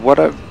 What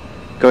I'm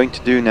going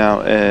to do now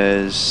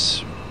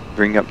is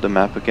bring up the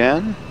map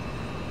again,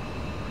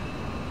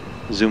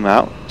 zoom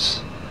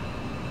out,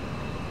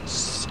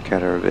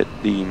 scatter a bit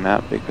the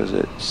map because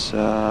it's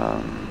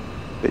a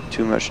bit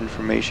too much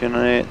information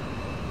on it.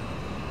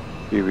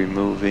 Be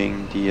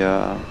removing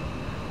the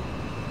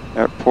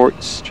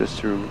airports, just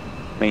to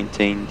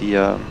maintain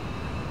the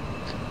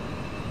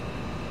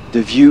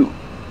view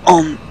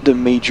on the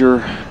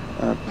major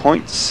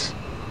points.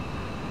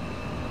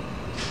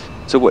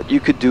 So what you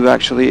could do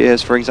actually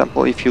is, for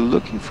example, if you're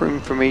looking for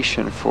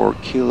information for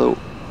Kilo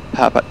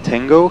Papa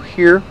Tango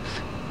here,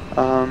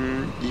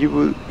 you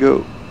would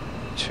go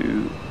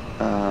to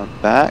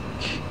back,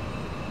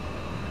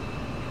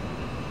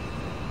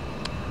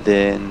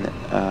 then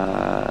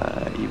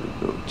you would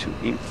go to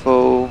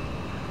info,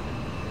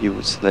 you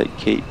would select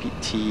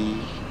KPT,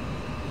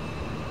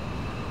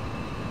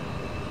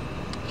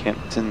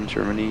 Kempten,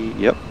 Germany,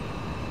 yep.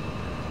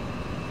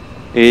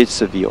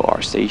 It's a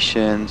VOR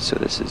station, so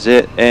this is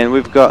it. And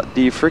we've got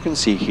the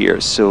frequency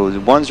here, so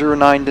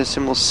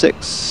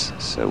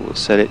 109.6, so we'll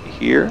set it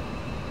here.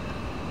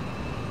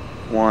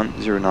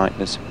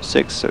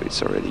 109.6, so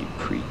it's already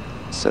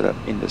pre-set up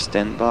in the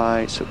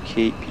standby, so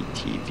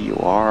KPT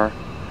VOR.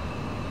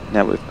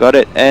 Now we've got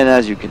it, and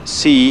as you can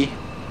see,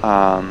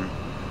 the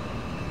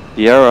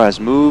arrow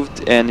has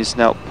moved and is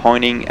now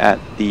pointing at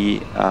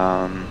the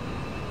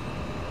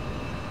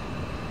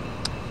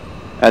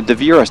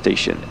VOR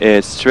station.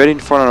 It's straight in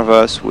front of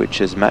us,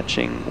 which is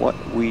matching what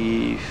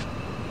we've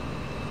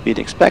been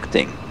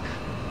expecting.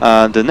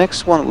 The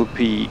next one would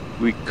be,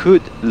 we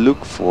could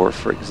look for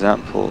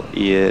example,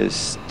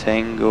 is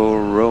Tango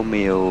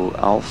Romeo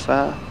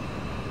Alpha.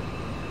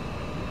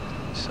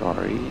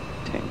 Sorry,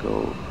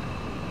 Tango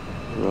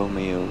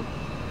Romeo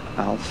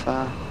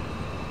Alpha.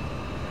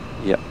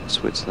 Yep,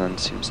 Switzerland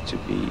seems to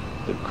be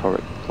the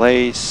correct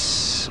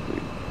place.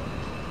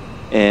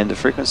 And the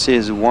frequency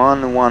is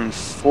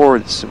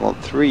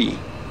 114.3.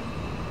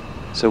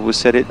 So we'll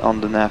set it on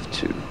the nav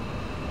to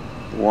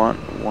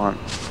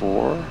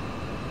 114.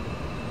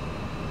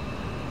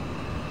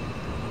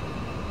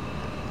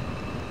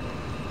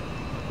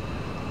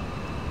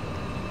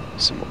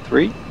 Symbol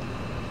 3.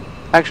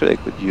 Actually I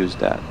could use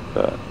that,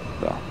 but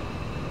well,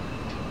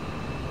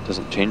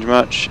 doesn't change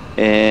much.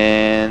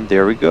 And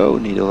there we go,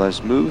 needle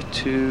has moved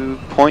to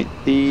point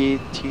the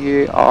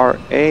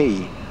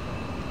TRA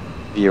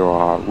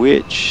VOR,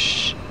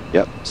 which,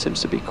 yep,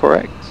 seems to be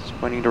correct. It's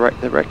pointing the right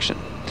direction.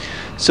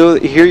 So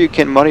here you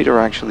can monitor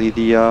actually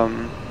the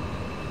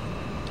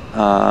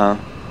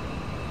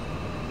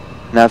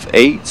nav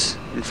 8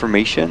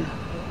 information,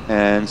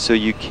 and so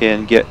you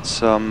can get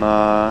some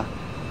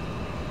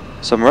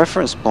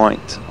reference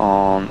point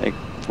on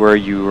where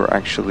you are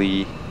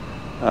actually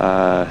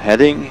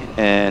heading,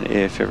 and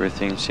if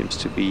everything seems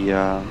to be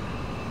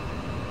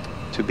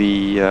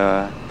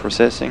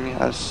processing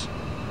as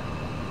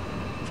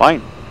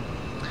fine.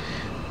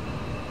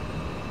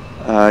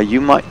 You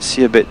might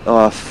see a bit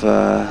of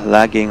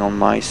lagging on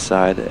my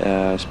side,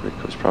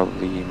 because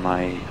probably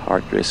my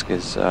hard disk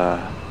is a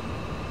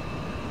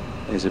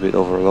bit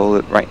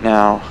overloaded right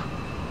now.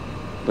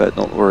 But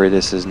don't worry,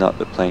 this is not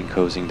the plane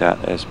causing that.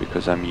 It's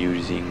because I'm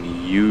using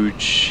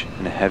huge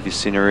and heavy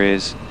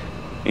sceneries.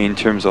 In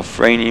terms of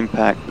frame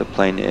impact, the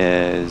plane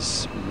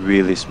is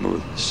really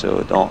smooth,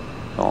 so don't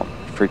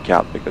freak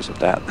out because of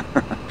that.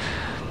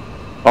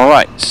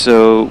 Alright,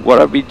 so what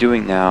I'll be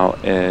doing now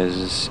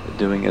is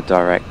doing a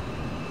direct.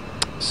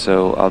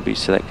 So I'll be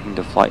selecting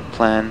the flight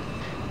plan,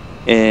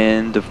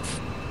 and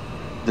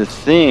the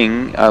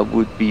thing I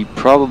would be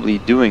probably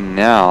doing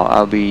now,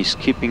 I'll be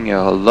skipping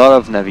a lot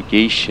of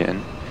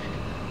navigation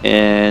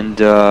and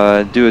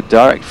do a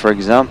direct. For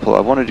example,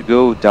 I wanted to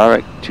go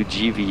direct to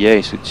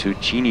GVA, so to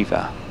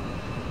Geneva.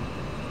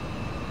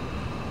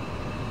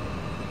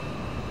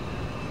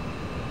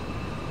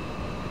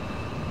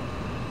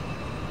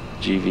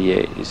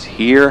 GVA is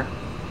here.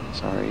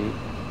 Sorry,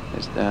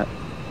 is that?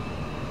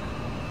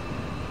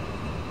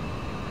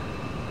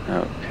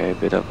 Okay, a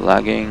bit of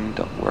lagging,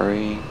 don't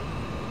worry.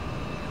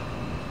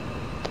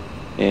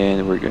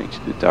 And we're going to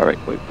do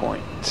direct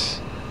waypoint.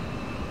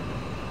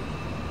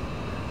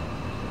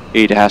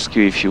 It asks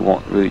you if you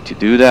want really to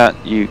do that.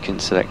 You can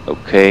select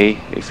OK.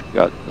 If you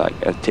got like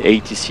a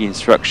ATC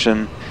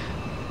instruction,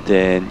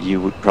 then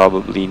you would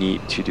probably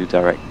need to do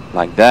direct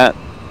like that.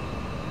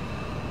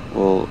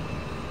 Well,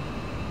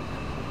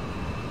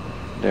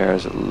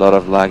 there's a lot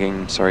of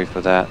lagging, sorry for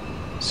that.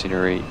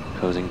 Scenery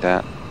causing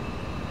that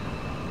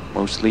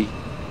mostly.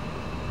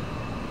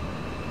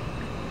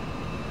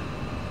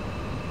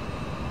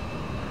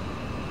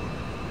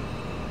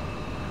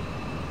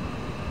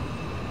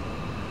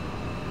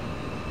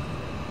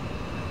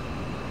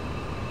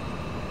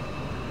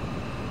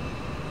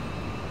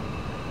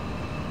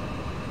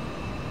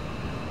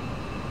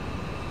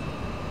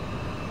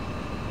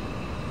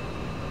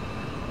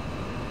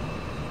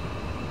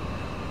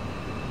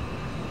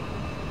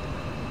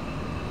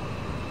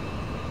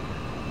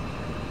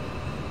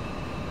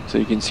 So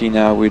you can see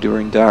now we're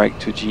doing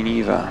direct to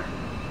Geneva.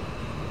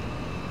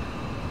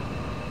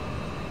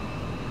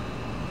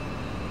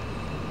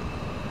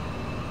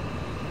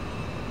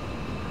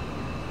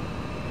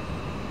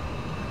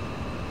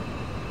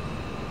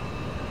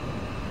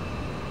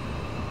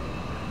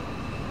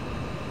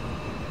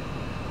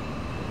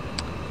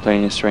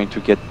 Plane is trying to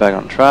get back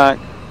on track,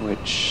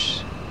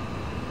 which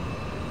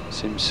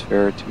seems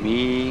fair to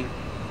me.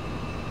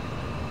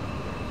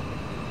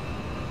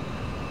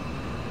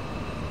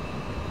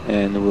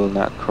 and will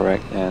not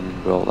correct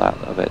and roll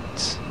out of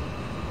it.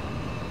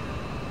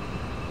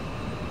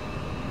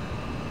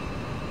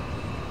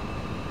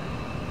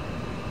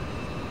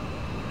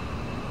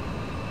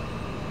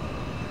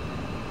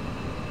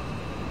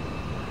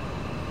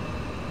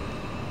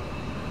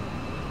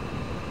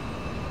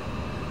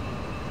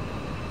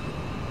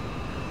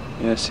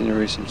 Yeah,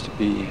 scenery seems to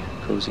be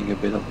causing a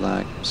bit of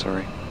lag, I'm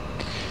sorry.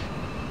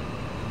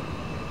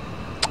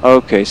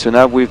 Okay, so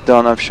now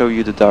I've shown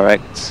you the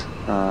direct,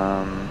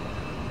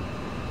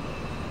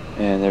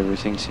 and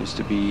everything seems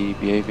to be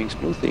behaving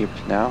smoothly up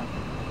to now.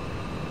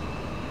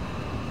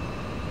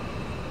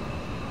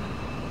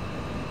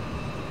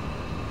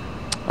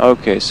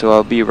 Okay, so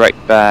I'll be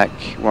right back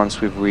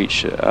once we've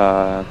reached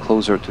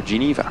closer to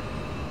Geneva.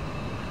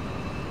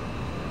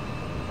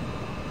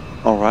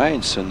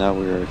 Alright, so now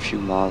we're a few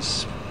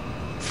miles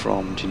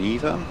from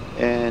Geneva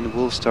and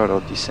we'll start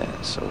our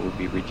descent. So we'll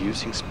be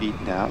reducing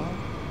speed now.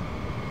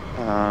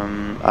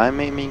 I'm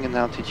aiming an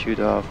altitude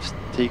of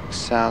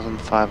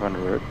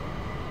 6,500.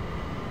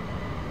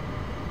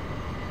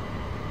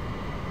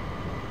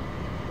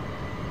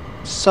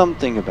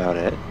 Something about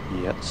it,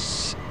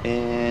 yes.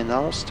 And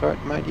I'll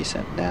start my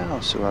descent now.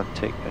 So I'll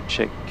take a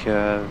check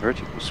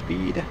vertical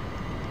speed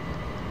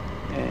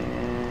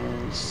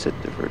and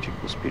set the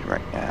vertical speed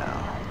right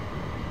now.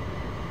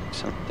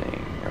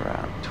 Something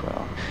around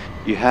 12.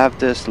 You have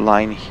this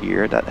line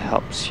here that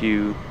helps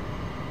you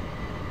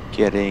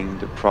getting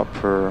the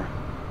proper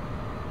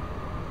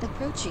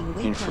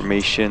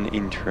information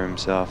in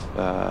terms of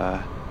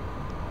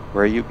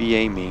where you'll be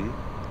aiming.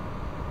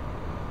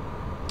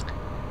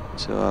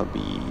 So I'll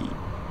be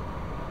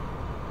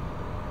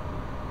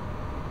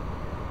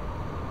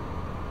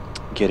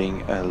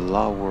getting a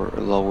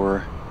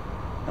lower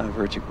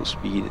vertical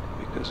speed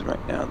because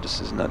right now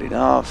this is not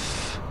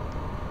enough.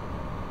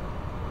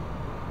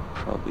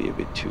 Probably a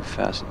bit too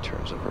fast in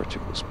terms of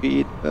vertical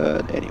speed,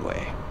 but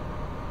anyway.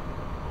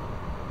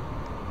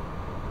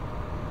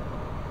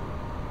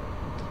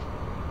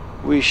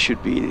 We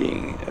should be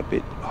hitting a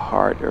bit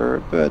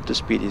harder, but the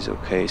speed is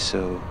okay,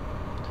 so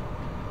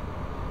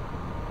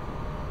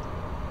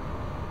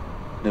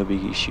no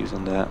big issues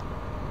on that.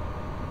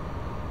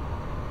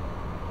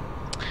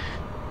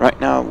 Right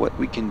now what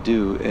we can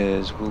do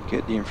is we'll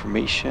get the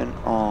information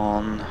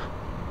on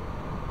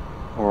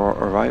our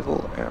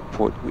arrival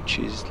airport, which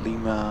is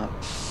Lima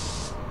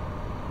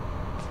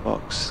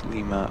Fox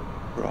Lima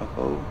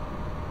Bravo,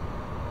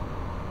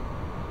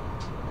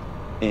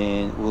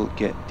 and we'll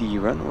get the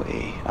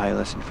runway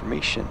ILS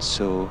information.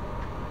 So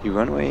the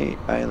runway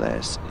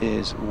ILS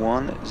is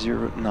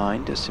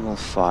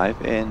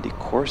 109.5 and the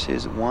course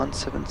is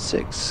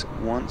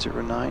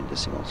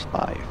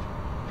 176.109.5.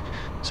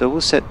 So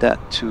we'll set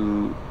that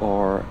to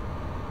our,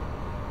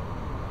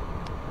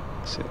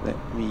 so let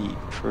me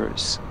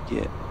first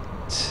get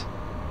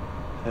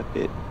a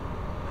bit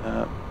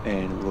up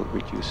and we'll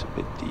reduce a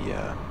bit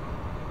the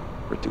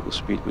vertical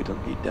speed. We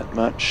don't need that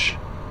much.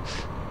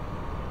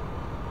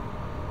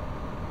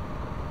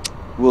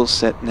 We'll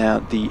set now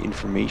the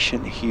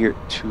information here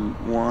to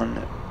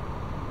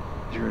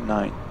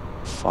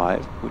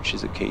 1095, which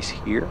is the case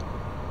here.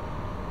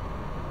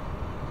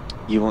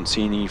 You won't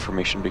see any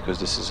information because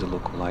this is a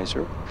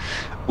localizer.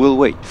 We'll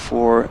wait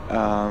for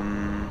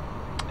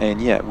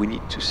and yeah, we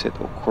need to set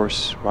our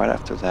course right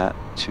after that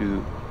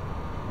to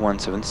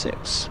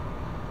 176.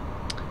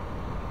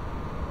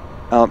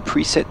 I'll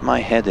preset my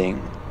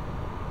heading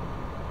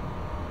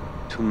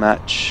to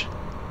match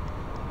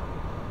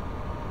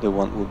the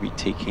one we'll be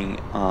taking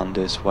on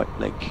this white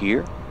leg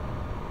here.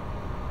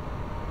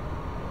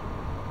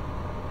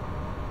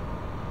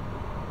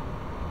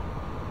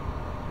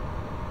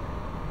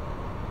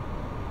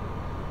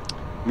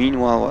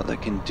 Meanwhile, what I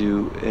can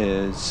do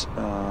is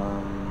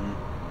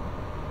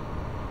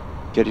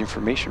get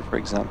information, for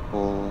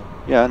example.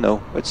 Yeah,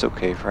 no, it's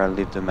okay if I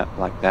leave the map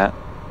like that.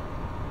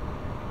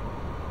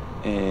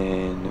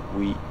 And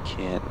we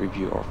can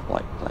review our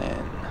flight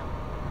plan.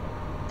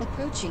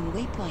 Approaching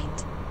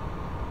waypoint.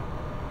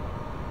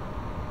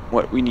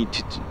 What we need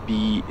to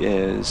be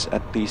is,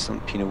 at least on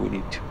Pino, we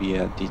need to be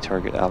at the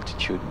target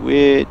altitude,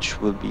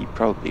 which will be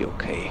probably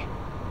okay,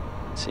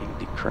 seeing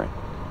the current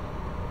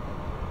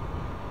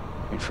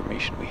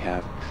information we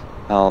have.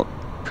 I'll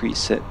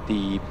preset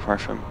the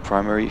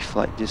primary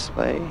flight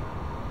display.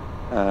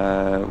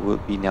 Will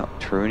be now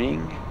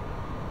turning.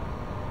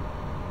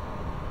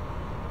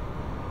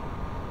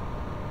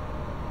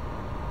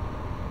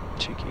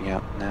 Checking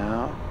out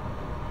now.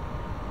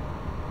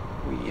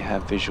 We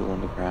have visual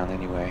on the ground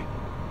anyway.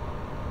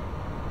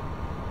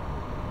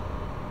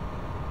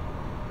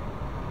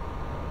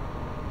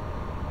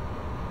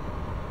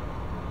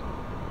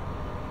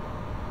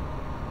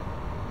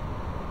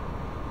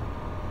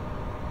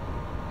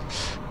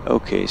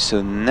 Okay,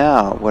 so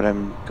now what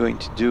I'm going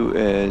to do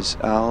is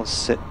I'll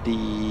set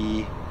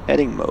the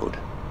heading mode.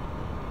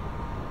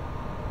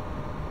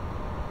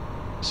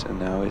 So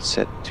now it's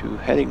set to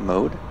heading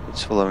mode.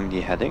 It's following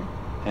the heading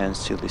and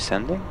still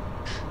descending.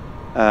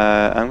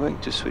 I'm going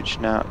to switch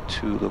now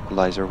to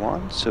localizer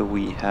 1, so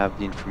we have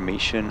the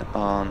information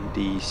on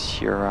the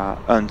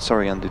on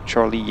the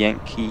Charlie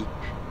Yankee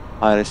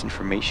ILS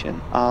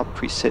information. I'll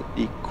preset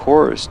the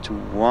course to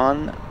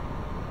 1.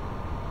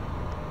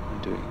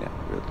 I'm doing that.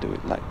 We'll do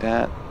it like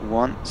that.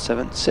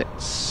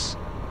 176.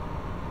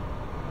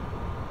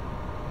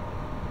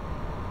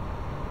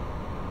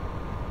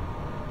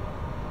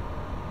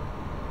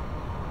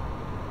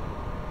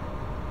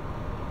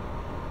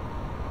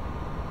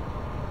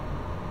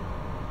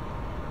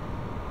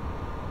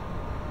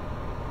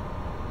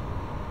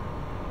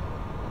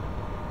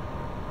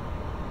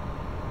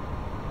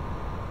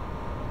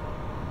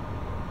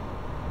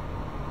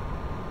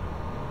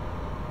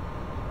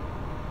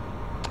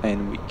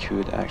 And we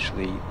could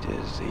actually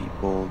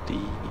disable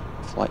the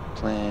flight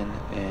plan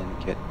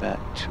and get back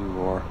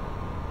to our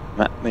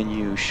map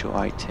menu, show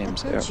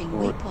items,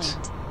 airport.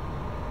 Waypoint.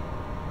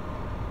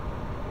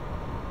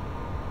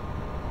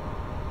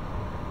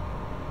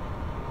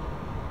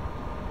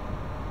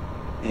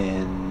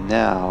 And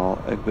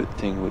now a good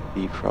thing would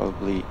be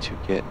probably to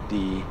get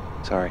the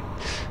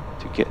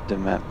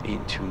map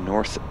into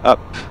north up.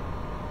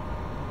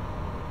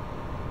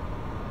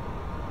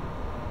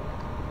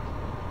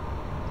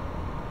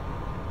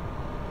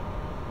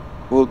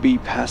 We'll be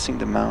passing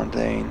the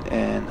mountain,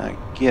 and I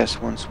guess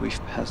once we've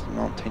passed the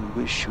mountain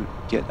we should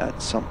get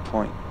at some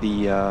point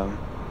the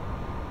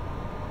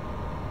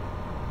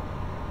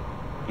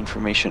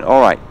information.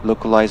 Alright,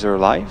 localizer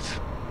live.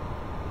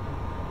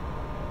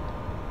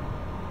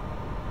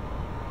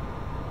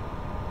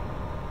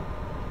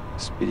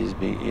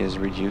 Speed is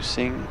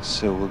reducing,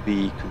 so we'll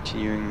be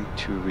continuing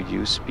to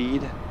reduce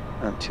speed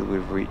until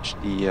we've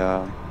reached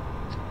the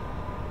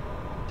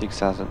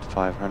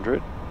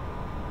 6,500.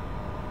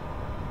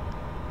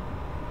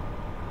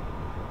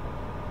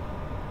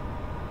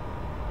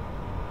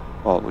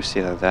 Well, we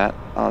see like that.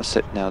 I'll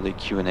set now the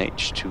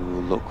QNH to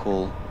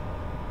local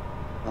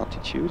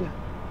altitude.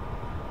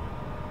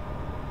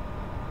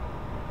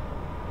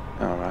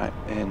 Alright,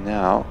 and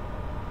now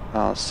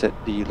I'll set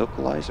the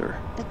localizer.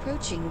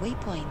 Approaching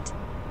waypoint.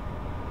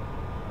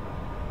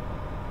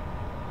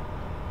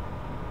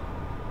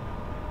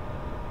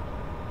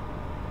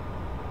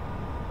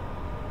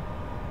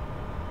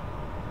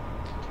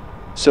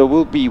 So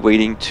we'll be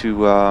waiting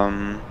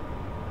to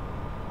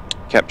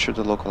capture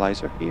the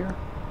localizer here.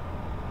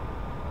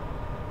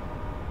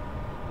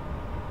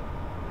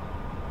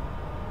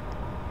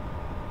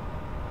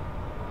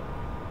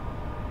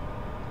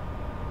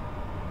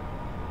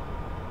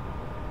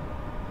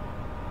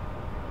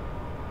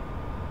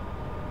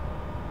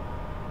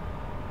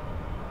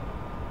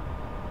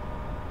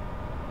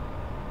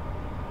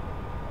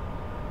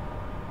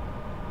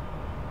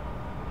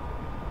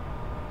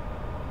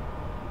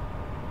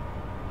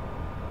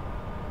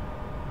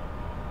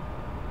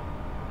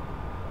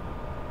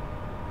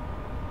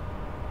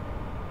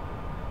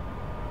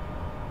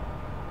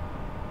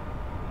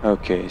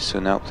 Okay, so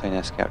now plane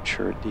has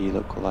captured the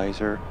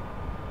localizer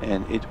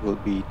and it will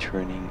be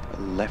turning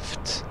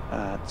left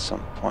at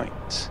some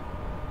point.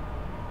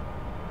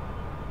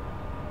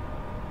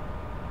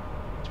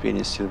 Speed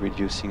is still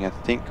reducing. I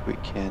think we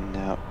can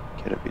now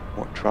get a bit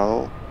more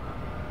throttle.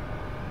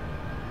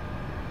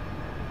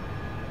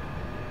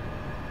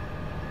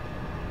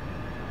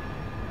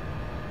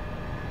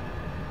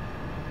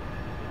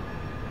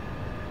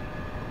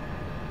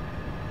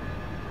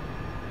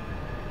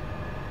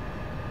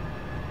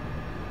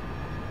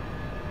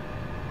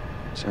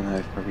 So now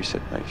if I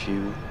reset my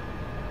view,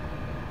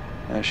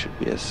 I should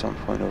be at some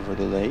point over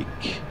the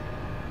lake.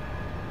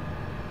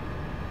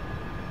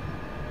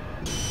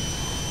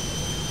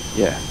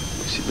 Yeah,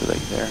 we see the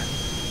lake there.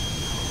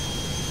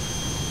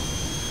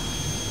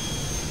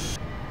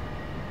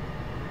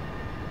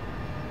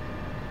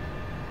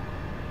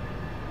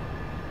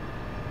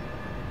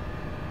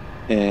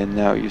 And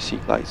now you see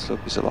glide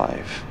slope is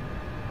alive.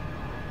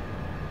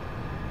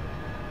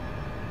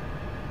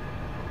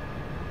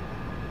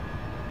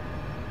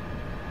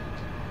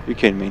 You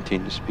can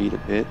maintain the speed a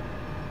bit.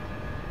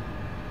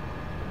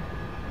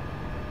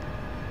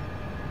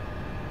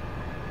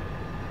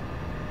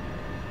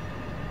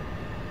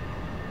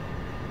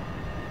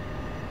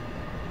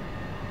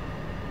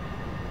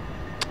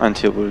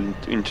 Until we'll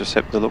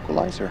intercept the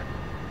localizer.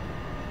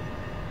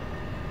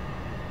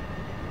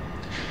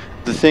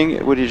 The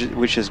thing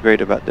which is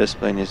great about this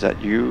plane is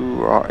that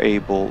you are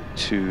able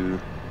to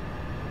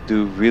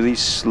do really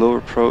slow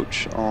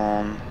approach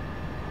on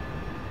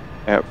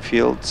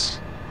airfields.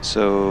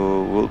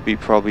 So we'll be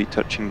probably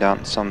touching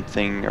down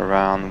something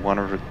around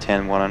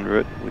 110,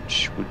 100,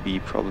 which would be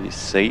probably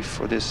safe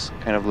for this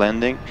kind of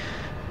landing.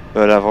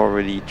 But I've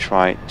already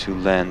tried to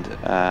land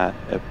at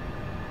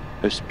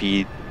a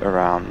speed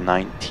around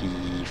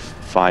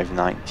 95,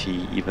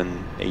 90,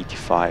 even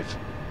 85.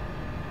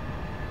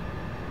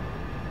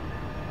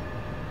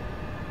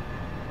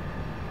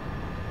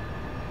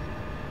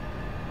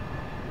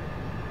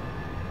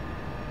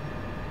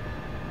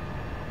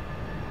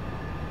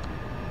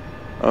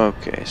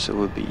 Okay, so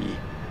we'll be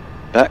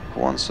back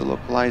once the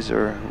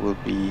localizer will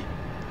be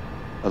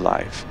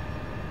alive.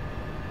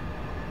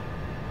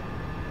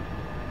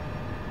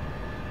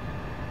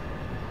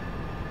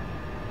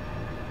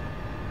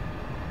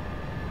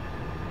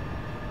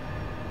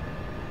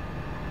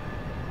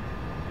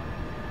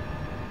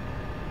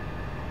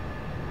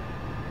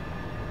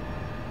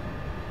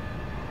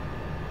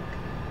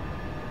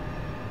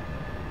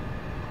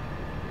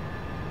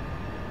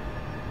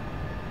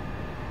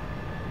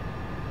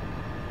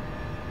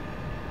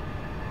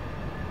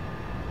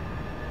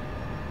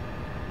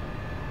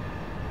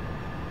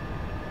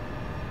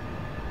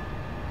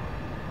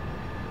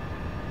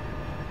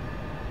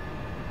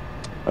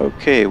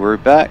 Okay, we're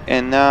back,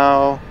 and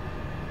now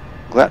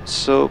glad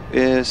soap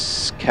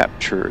is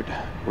captured.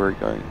 We're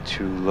going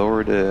to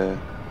lower the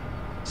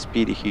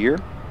speed here.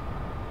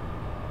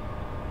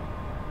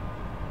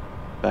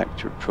 Back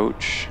to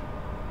approach.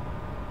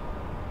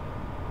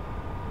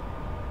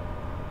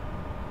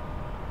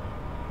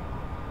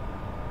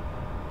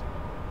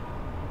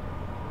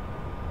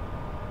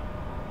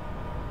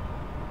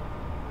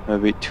 A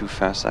bit too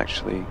fast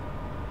actually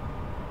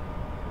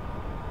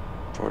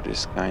for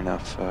this kind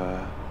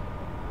of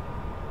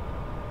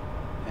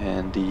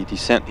and the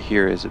descent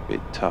here is a bit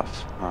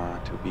tough,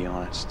 to be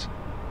honest.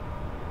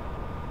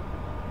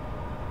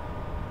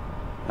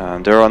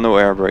 There are no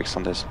air brakes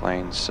on this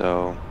plane,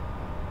 so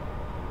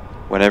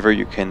whenever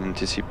you can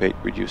anticipate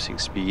reducing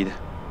speed,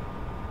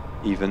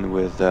 even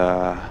with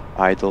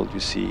idle, you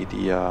see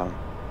the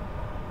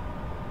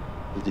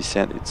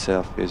descent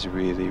itself is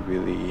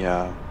really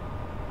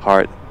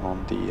hard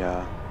on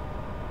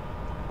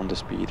the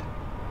speed.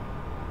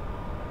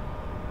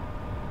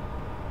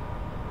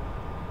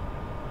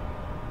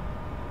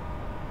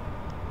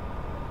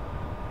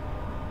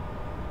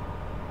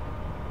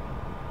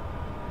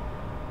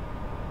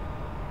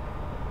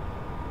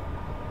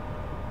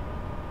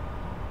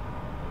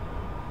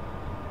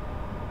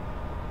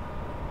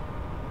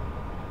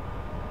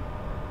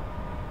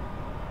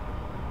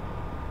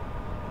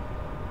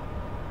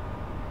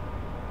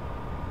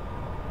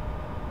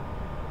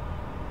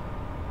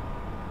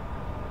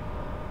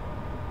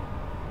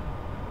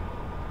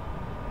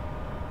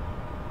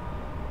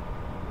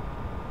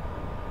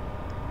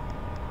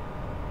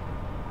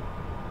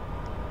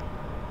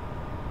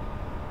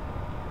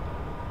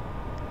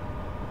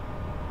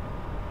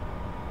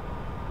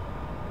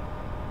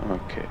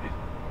 Okay.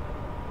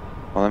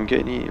 Well, I'm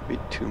getting a bit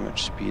too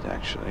much speed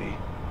actually.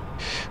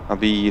 I'll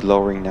be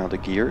lowering now the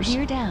gears.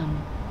 Gear down.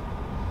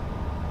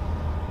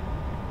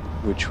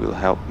 Which will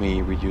help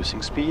me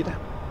reducing speed.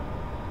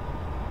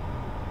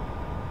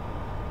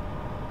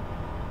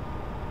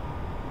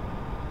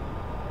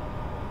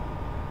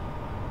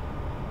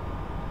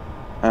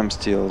 I'm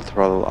still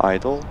throttle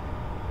idle.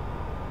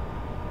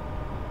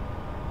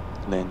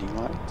 Landing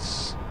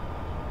lights.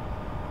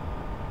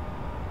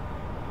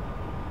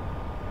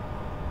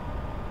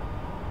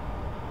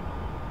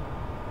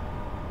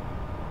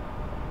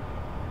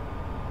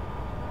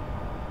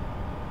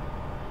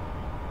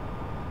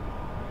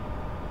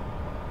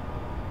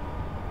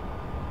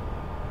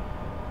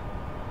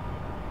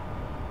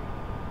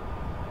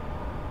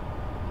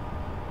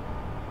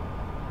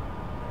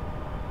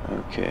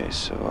 Okay,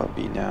 so I'll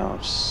be now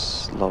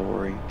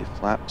lowering the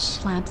flaps.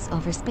 Flaps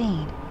over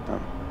speed. A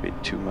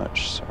bit too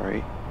much,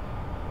 sorry.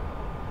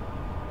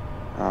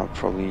 I'll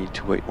probably need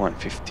to wait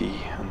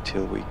 150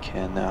 until we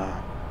can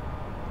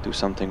do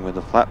something with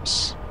the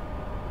flaps.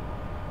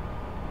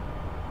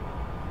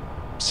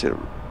 So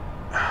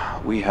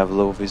we have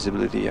low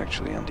visibility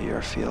actually on the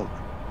airfield,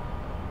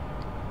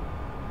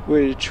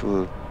 which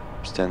will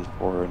stand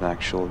for an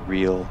actual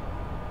real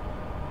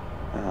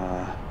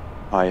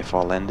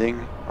IFR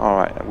landing.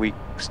 Alright, we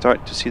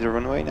start to see the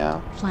runway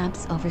now.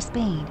 Flaps over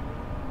speed.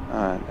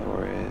 And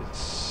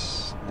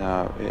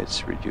now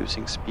it's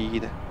reducing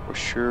speed for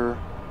sure.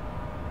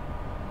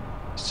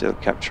 Still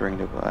capturing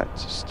the glide.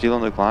 Still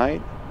on the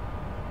glide.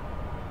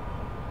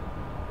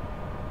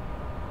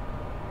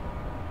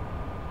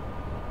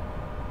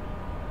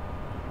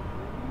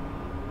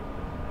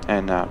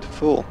 And now to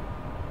full.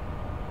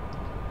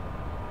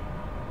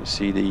 You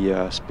see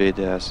the speed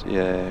as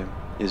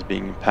is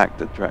being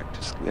impacted.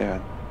 Direct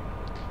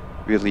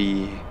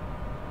really.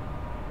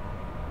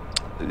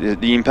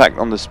 The impact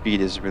on the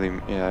speed is really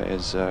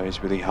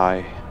really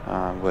high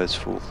with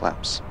full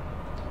flaps.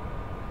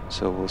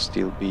 So we'll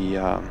still be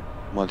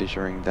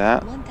monitoring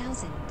that.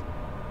 1000.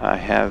 I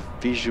have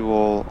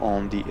visual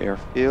on the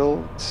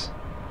airfield.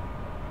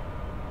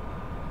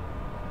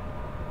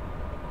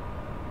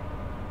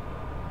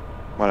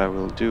 What I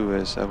will do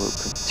is I will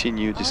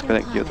continue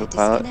disconnect the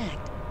autopilot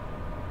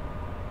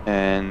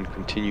and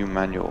continue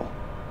manual.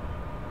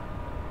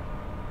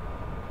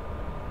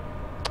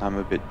 I'm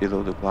a bit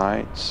below the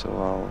glide, so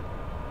I'll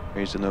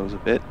raise the nose a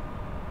bit.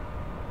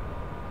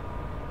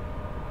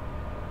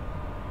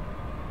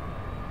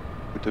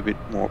 Put a bit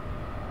more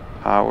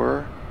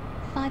power.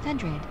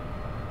 500.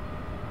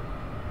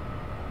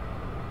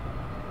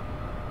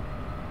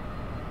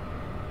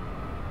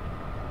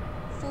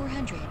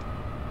 400.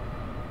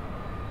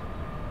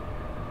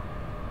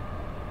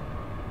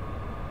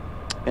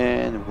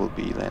 And we'll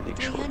be landing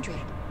short. 300.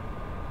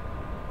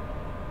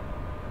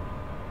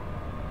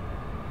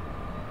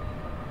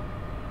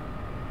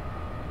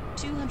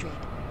 200.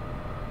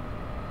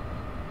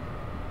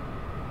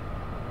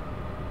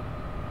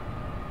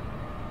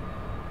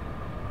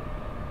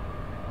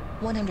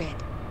 100.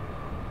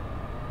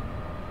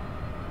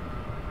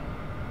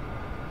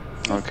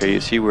 Okay, you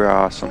see we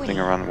are something 40,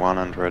 around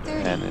 100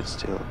 30, and it's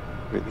still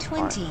really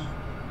 20. fine.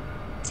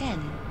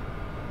 10.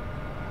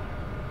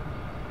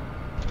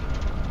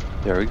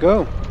 There we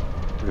go.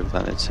 We've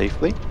landed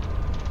safely.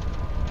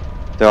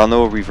 There are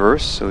no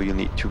reverse, so you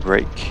need to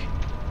brake.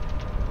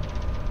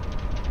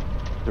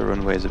 The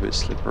runway is a bit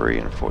slippery,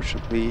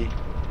 unfortunately,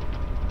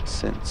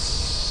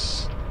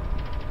 since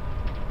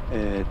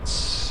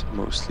it's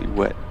mostly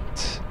wet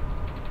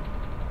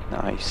and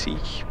icy,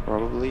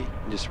 probably,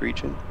 in this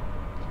region.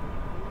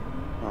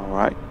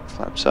 Alright,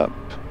 flaps up,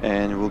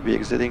 and we'll be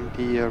exiting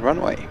the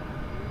runway.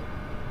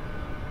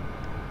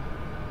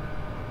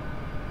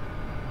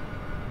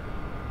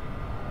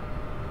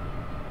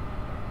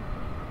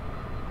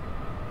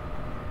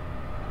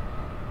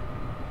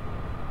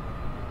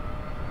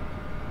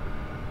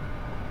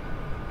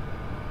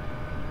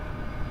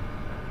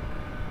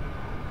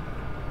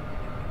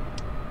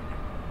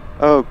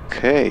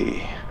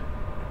 Okay,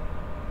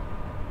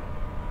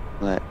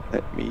 let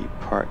me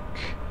park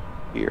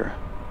here.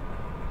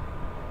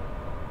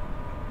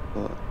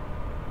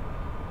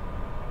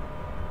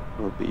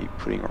 We'll be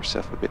putting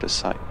ourselves a bit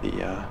aside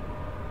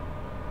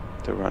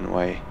the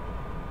runway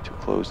to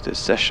close this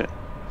session.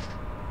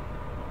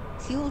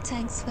 Fuel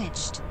tank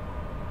switched.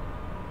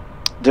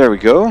 There we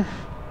go.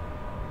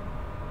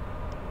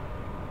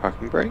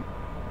 Parking brake.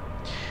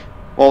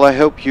 Well, I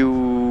hope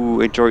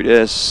you enjoyed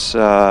this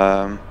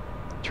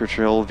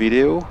tutorial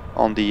video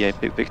on the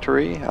Epic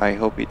Victory. I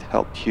hope it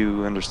helped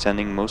you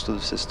understanding most of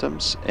the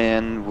systems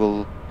and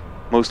will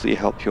mostly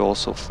help you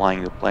also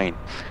flying the plane.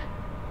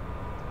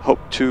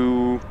 Hope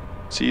to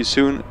see you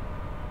soon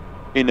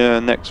in the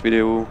next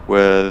video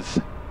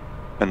with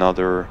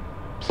another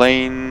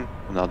plane,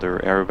 another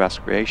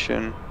Aerobask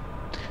creation.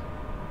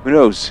 Who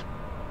knows?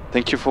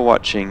 Thank you for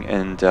watching,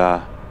 and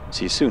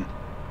see you soon.